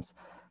different games,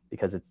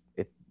 because it's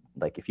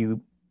if you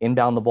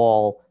inbound the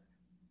ball,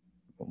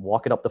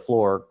 walk it up the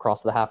floor,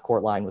 cross the half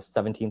court line with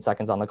 17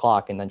 seconds on the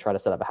clock, and then try to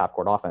set up a half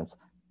court offense,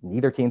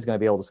 neither team's going to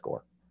be able to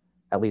score,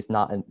 at least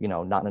not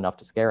enough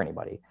to scare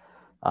anybody,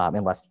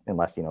 unless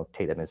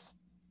Tatum is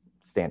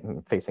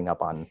facing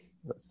up on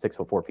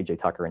 6'4" PJ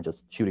Tucker and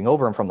just shooting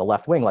over him from the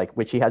left wing,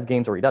 which he has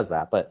games where he does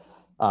that. But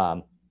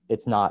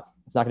It's not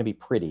going to be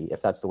pretty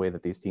if that's the way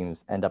that these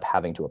teams end up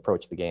having to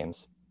approach the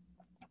games.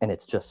 And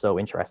it's just so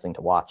interesting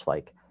to watch.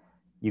 Like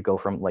you go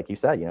from, like you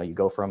said, you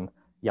go from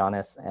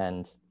Giannis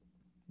and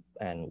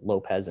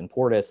Lopez and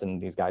Portis,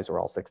 and these guys were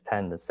all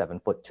 6'10" to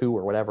 7'2"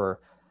 or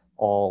whatever,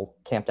 all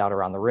camped out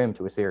around the rim,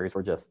 to a series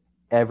where just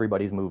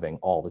everybody's moving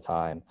all the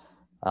time.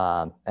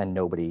 And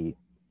nobody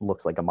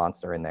looks like a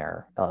monster in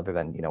there other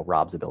than,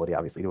 Rob's ability,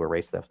 obviously, to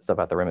erase the stuff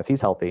at the rim if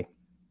he's healthy.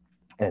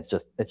 And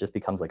it just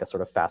becomes like a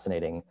sort of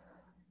fascinating,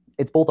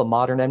 it's both a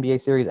modern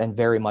NBA series and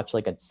very much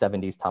like a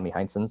 70s Tommy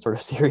Heinsohn sort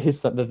of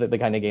series, the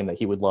kind of game that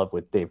he would love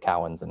with Dave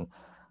Cowens and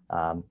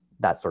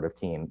that sort of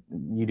team.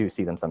 You do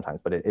see them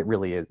sometimes, but it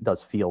really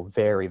does feel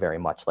very, very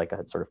much like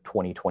a sort of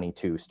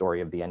 2022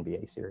 story of the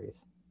NBA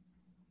series.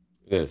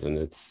 It is, and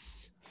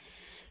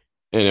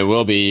it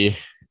will be,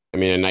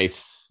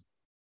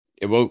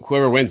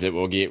 whoever wins it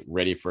will get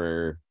ready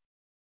for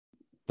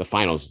the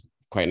finals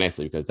quite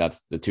nicely, because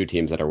that's the two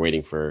teams that are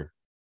waiting for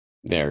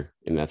there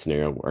in that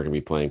scenario are going to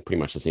be playing pretty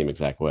much the same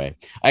exact way.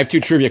 I have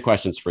two trivia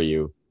questions for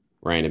you,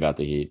 Ryan, about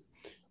the Heat.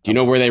 Do you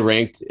know where they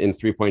ranked in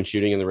 3-point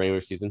shooting in the regular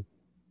season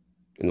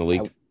in the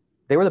league?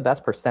 They were the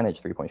best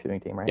percentage 3-point shooting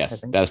team, right? Yes,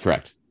 that is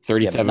correct.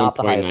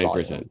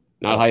 37.9%.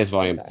 Not highest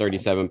volume,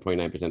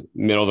 37.9%.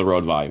 Middle of the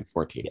road volume,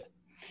 14th.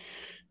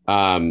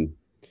 Yeah.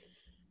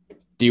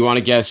 Do you want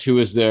to guess who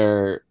is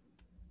their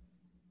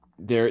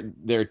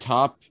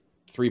top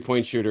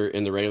 3-point shooter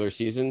in the regular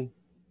season?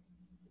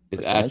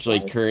 Is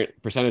actually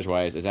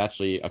percentage-wise is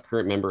actually a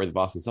current member of the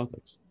Boston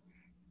Celtics.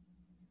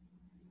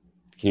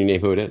 Can you name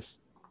who it is?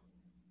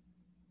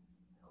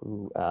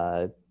 Who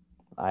I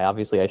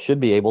should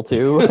be able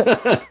to.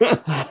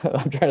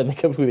 I'm trying to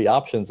think of who the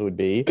options would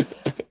be.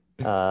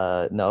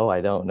 No, I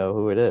don't know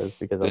who it is,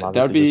 because I'm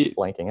obviously just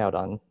blanking out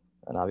on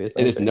an obvious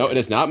answer. It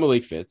is not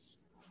Malik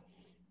Fitz.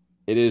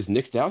 It is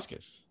Nick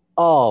Stauskas.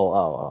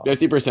 Oh.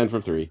 50%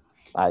 from three.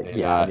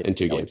 In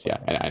 2 games. Yeah,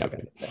 I know.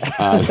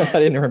 I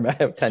didn't remember.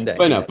 I have 10 days.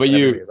 But no, but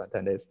you on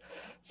 10 days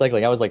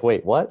cycling. I was like,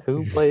 wait, what?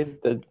 Who played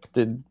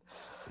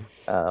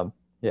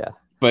yeah.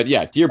 But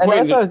yeah, to your point,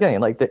 that's what I was getting.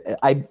 Like,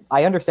 I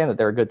understand that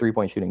they're a good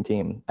 3-point shooting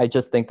team. I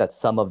just think that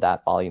some of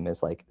that volume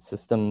is like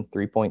system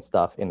 3-point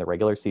stuff in the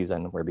regular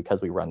season, where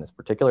because we run this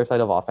particular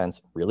side of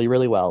offense really,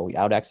 really well, we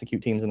out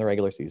execute teams in the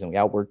regular season, we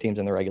outwork teams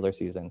in the regular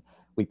season,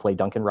 we play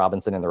Duncan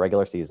Robinson in the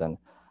regular season,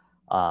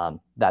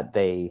 that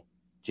they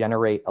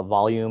generate a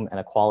volume and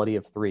a quality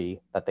of 3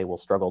 that they will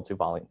struggle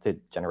to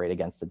generate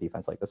against a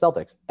defense like the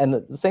Celtics. And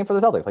the same for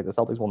the Celtics. Like, the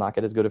Celtics will not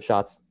get as good of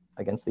shots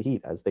against the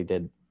Heat as they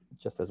did,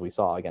 just as we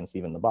saw against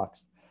even the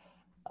Bucks.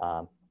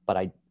 But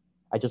I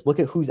just look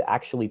at who's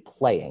actually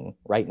playing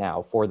right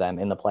now for them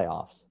in the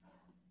playoffs,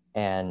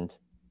 and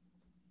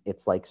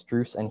it's like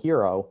Strus and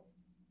Hero,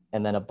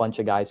 and then a bunch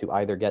of guys who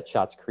either get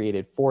shots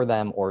created for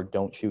them or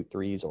don't shoot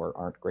threes or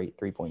aren't great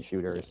 3-point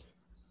shooters.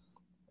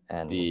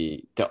 And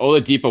the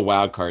Oladipo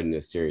wild card in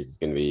this series is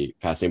going to be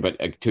fascinating.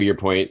 But to your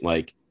point,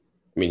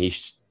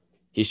 he's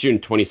shooting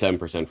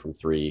 27% from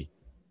 3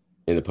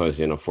 in the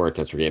postseason, 4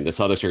 attempts per game. The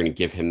Celtics are going to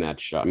give him that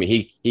shot.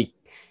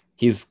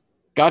 He's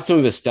got some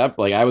of the step.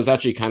 Like, I was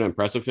actually kind of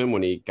impressed with him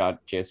when he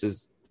got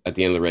chances at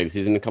the end of the regular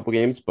season in a couple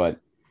games, but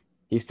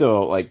he's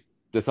still, like,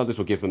 the Celtics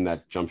will give him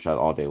that jump shot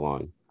all day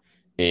long.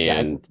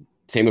 And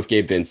same with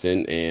Gabe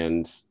Vincent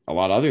and a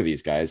lot of other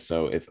these guys.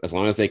 So as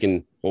long as they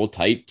can hold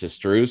tight to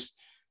Strus,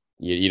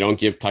 you don't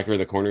give Tucker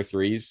the corner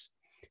threes,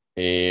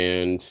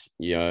 and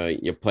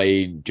you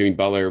play Jimmy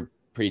Butler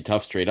pretty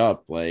tough straight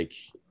up. Like,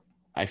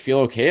 I feel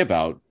okay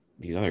about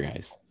these other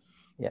guys.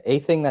 Yeah, a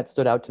thing that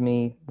stood out to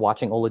me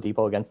watching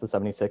Oladipo against the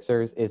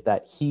 76ers is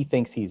that he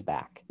thinks he's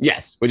back.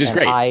 Yes, which is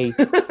great. I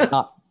did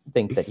not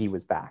think that he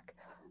was back.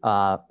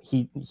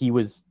 He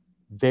was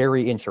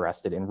very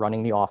interested in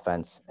running the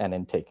offense and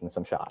in taking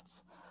some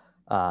shots.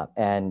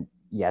 And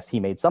yes, he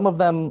made some of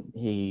them.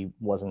 He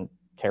wasn't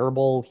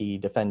terrible. He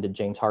defended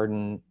James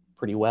Harden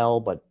pretty well,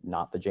 but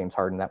not the James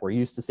Harden that we're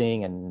used to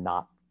seeing, and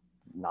not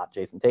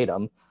Jason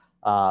Tatum.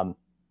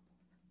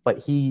 But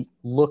he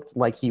looked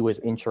like he was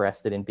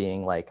interested in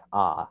being like,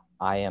 I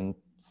am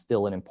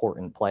still an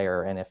important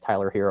player, and if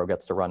Tyler Hero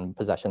gets to run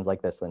possessions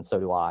like this, then so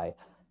do I.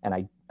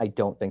 And I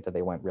don't think that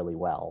they went really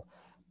well.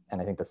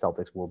 And I think the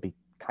Celtics will be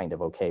kind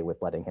of okay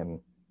with letting him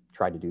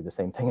try to do the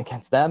same thing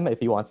against them. If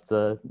he wants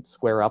to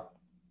square up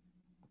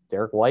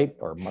Derek White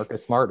or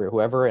Marcus Smart or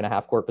whoever in a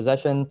half-court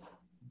possession,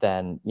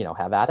 then,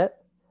 have at it.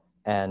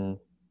 And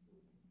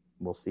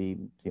we'll see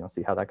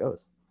how that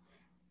goes.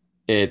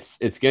 It's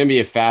going to be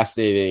a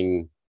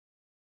fascinating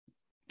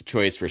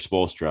choice for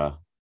Spoelstra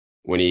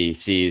when he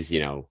sees,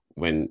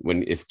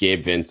 if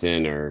Gabe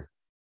Vincent or,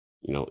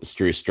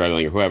 Strus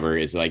struggling or whoever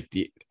is like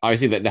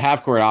obviously the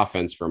half court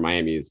offense for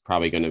Miami is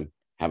probably going to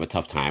have a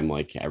tough time,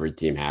 like every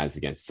team has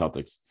against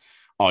Celtics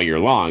all year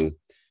long.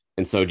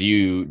 And so do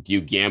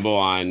you gamble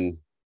on,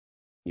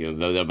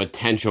 the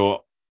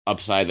potential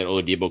upside that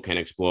Oladipo can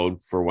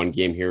explode for one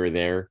game here or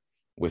there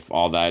with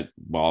all that,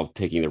 while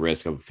taking the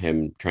risk of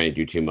him trying to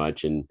do too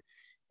much and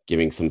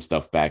giving some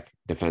stuff back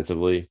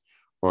defensively?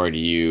 Or do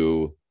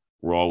you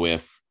roll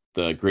with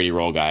the gritty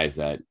role guys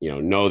that,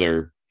 know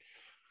their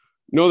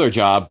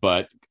job,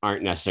 but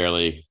aren't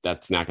necessarily,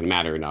 that's not going to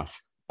matter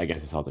enough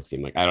against the Celtics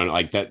team. Like, I don't know,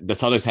 like that the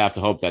Celtics have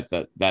to hope that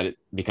it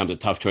becomes a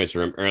tough choice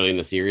for him early in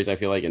the series, I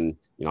feel like. And,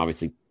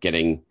 obviously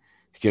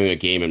stealing a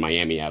game in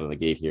Miami out of the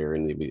gate here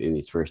in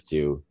these first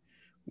two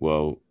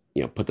will,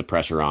 put the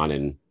pressure on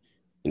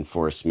and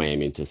force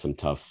Miami into some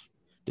tough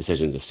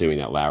decisions, assuming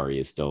that Lowry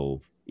is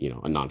still,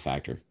 a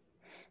non-factor.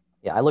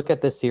 Yeah, I look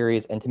at this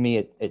series, and to me,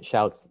 it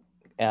shouts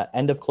at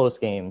end of close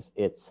games.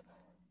 It's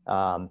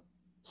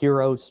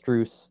Hero,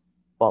 Strus,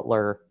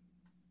 Butler,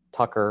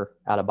 Tucker,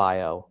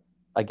 Adebayo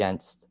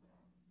against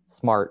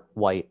Smart,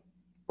 White,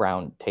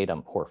 Brown,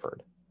 Tatum, Horford.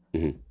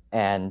 Mm-hmm.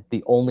 And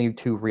the only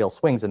two real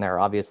swings in there are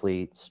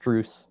obviously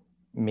Strus,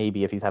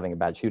 maybe if he's having a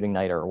bad shooting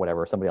night or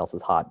whatever, somebody else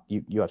is hot.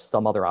 You have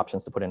some other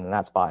options to put in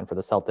that spot. And for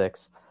the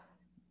Celtics,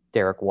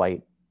 Derek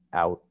White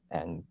out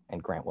and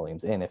Grant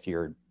Williams in if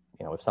you're,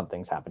 if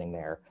something's happening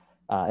there.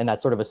 And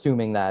that's sort of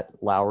assuming that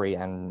Lowry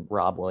and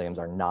Rob Williams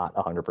are not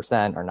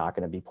 100%, are not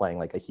going to be playing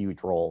like a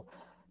huge role.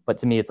 But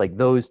to me, it's like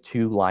those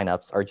two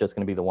lineups are just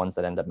going to be the ones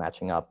that end up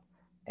matching up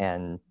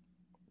and,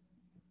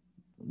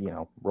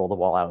 roll the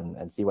ball out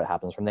and see what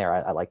happens from there.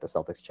 I like the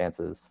Celtics'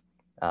 chances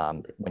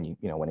when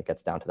when it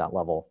gets down to that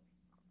level.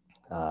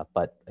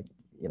 But,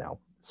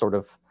 sort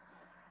of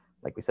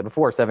like we said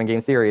before,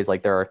 7-game series,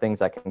 like there are things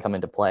that can come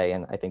into play.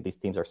 And I think these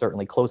teams are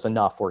certainly close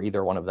enough where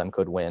either one of them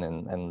could win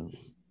and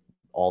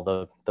all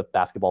the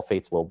basketball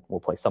fates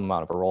will play some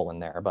amount of a role in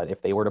there. But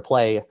if they were to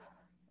play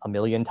a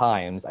million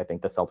times, I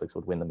think the Celtics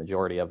would win the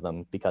majority of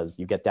them, because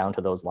you get down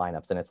to those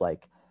lineups and it's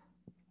like,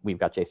 we've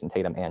got Jason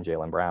Tatum and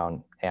Jaylen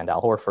Brown and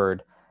Al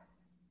Horford,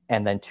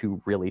 and then two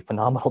really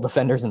phenomenal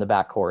defenders in the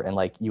backcourt. And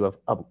like you have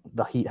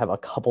the Heat have a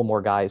couple more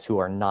guys who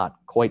are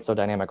not quite so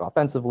dynamic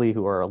offensively,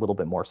 who are a little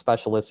bit more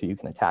specialists, who you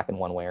can attack in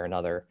one way or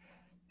another.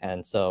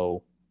 And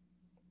so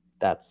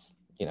that's,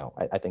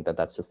 I think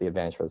that's just the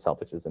advantage for the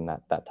Celtics is in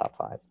that top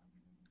five.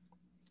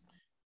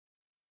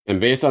 And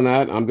based on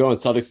that, I'm going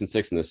Celtics in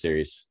 6 in this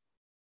series.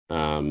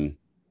 I'm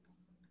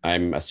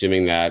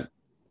assuming that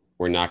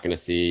we're not going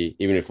to see,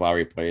 even if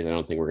Lowry plays, I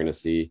don't think we're going to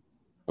see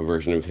a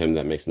version of him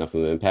that makes enough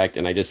of an impact.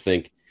 And I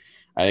think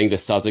the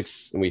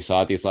Celtics, and we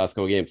saw it these last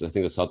couple games, I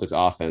think the Celtics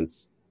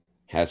offense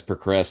has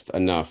progressed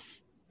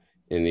enough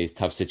in these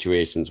tough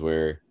situations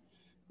where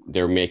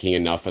they're making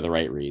enough of the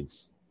right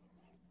reads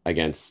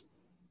against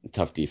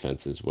tough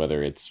defenses,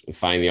 whether it's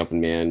finding the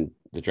open man,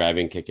 the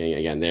driving, kicking.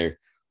 Again,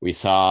 we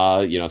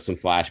saw, some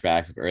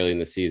flashbacks of early in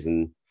the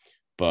season,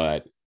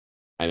 but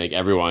I think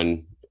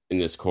everyone in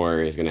this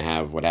core is going to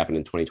have what happened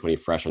in 2020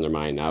 fresh on their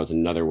mind. That was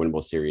another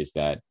winnable series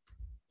that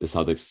the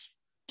Celtics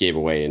gave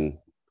away in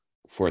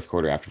fourth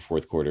quarter after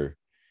fourth quarter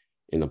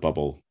in the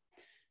bubble.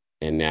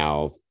 And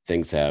now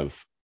things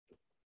have,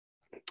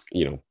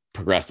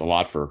 progressed a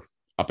lot for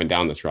up and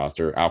down this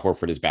roster. Al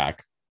Horford is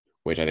back,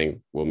 which I think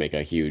will make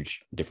a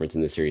huge difference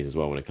in the series as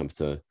well when it comes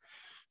to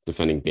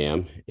defending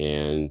Bam.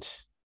 And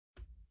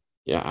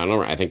yeah, I don't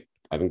know. I think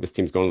this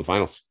team's going to the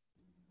finals.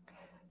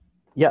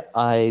 Yeah,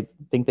 I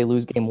think they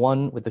lose game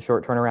 1 with the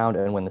short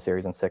turnaround and win the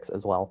series in 6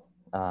 as well.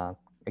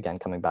 Again,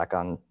 coming back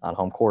on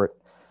home court.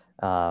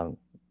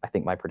 I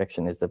think my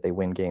prediction is that they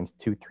win games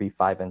 2, 3,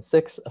 5, and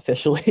 6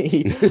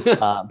 officially.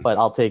 But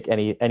I'll take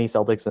any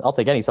Celtics. I'll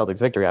take any Celtics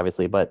victory,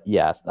 obviously. But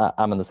yes,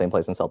 I'm in the same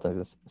place in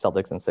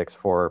Celtics in 6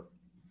 for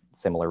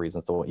similar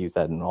reasons to what you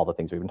said and all the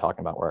things we've been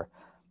talking about. Where,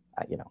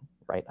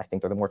 right? I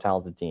think they're the more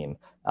talented team.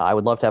 I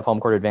would love to have home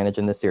court advantage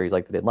in this series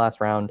like they did last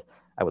round.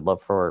 I would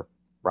love for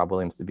Rob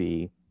Williams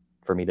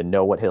for me to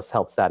know what his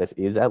health status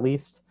is at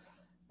least.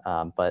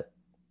 But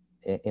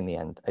in the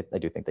end, I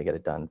do think they get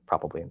it done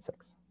probably in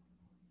 6.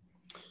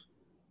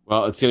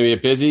 Well, it's going to be a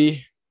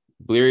busy,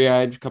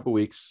 bleary-eyed couple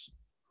weeks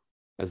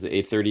as the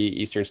 8:30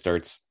 Eastern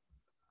starts.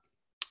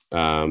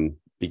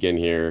 Begin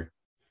here.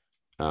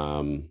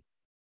 We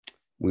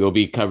will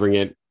be covering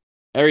it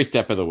every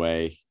step of the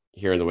way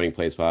here in the Winning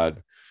Plays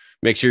Pod.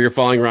 Make sure you're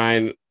following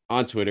Ryan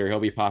on Twitter. He'll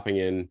be popping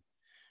in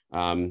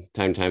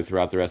time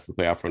throughout the rest of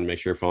the playoff run. Make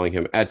sure you're following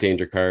him at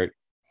Danger Cart.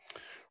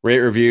 Rate,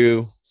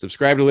 review,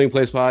 subscribe to Winning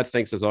Plays Pod.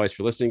 Thanks as always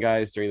for listening,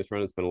 guys. During this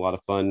run, it's been a lot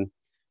of fun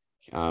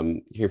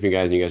hearing from you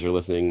guys, and you guys are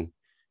listening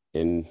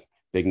in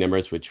big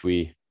numbers, which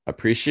we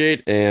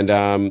appreciate. And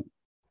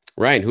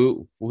Ryan,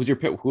 who's your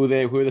pick? Who are the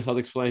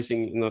Celtics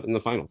facing in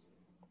the finals?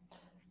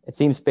 It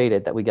seems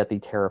fated that we get the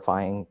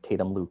terrifying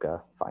Tatum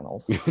Luka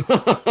finals.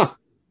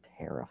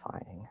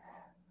 Terrifying.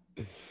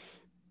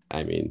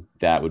 I mean,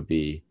 that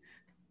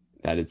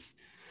it's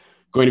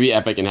going to be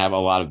epic and have a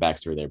lot of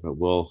backstory there, but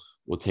we'll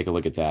take a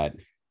look at that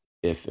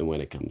if and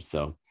when it comes.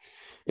 So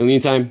in the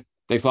meantime,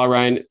 thanks a lot,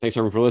 Ryan. Thanks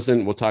everyone for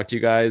listening. We'll talk to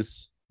you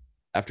guys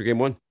after game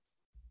 1.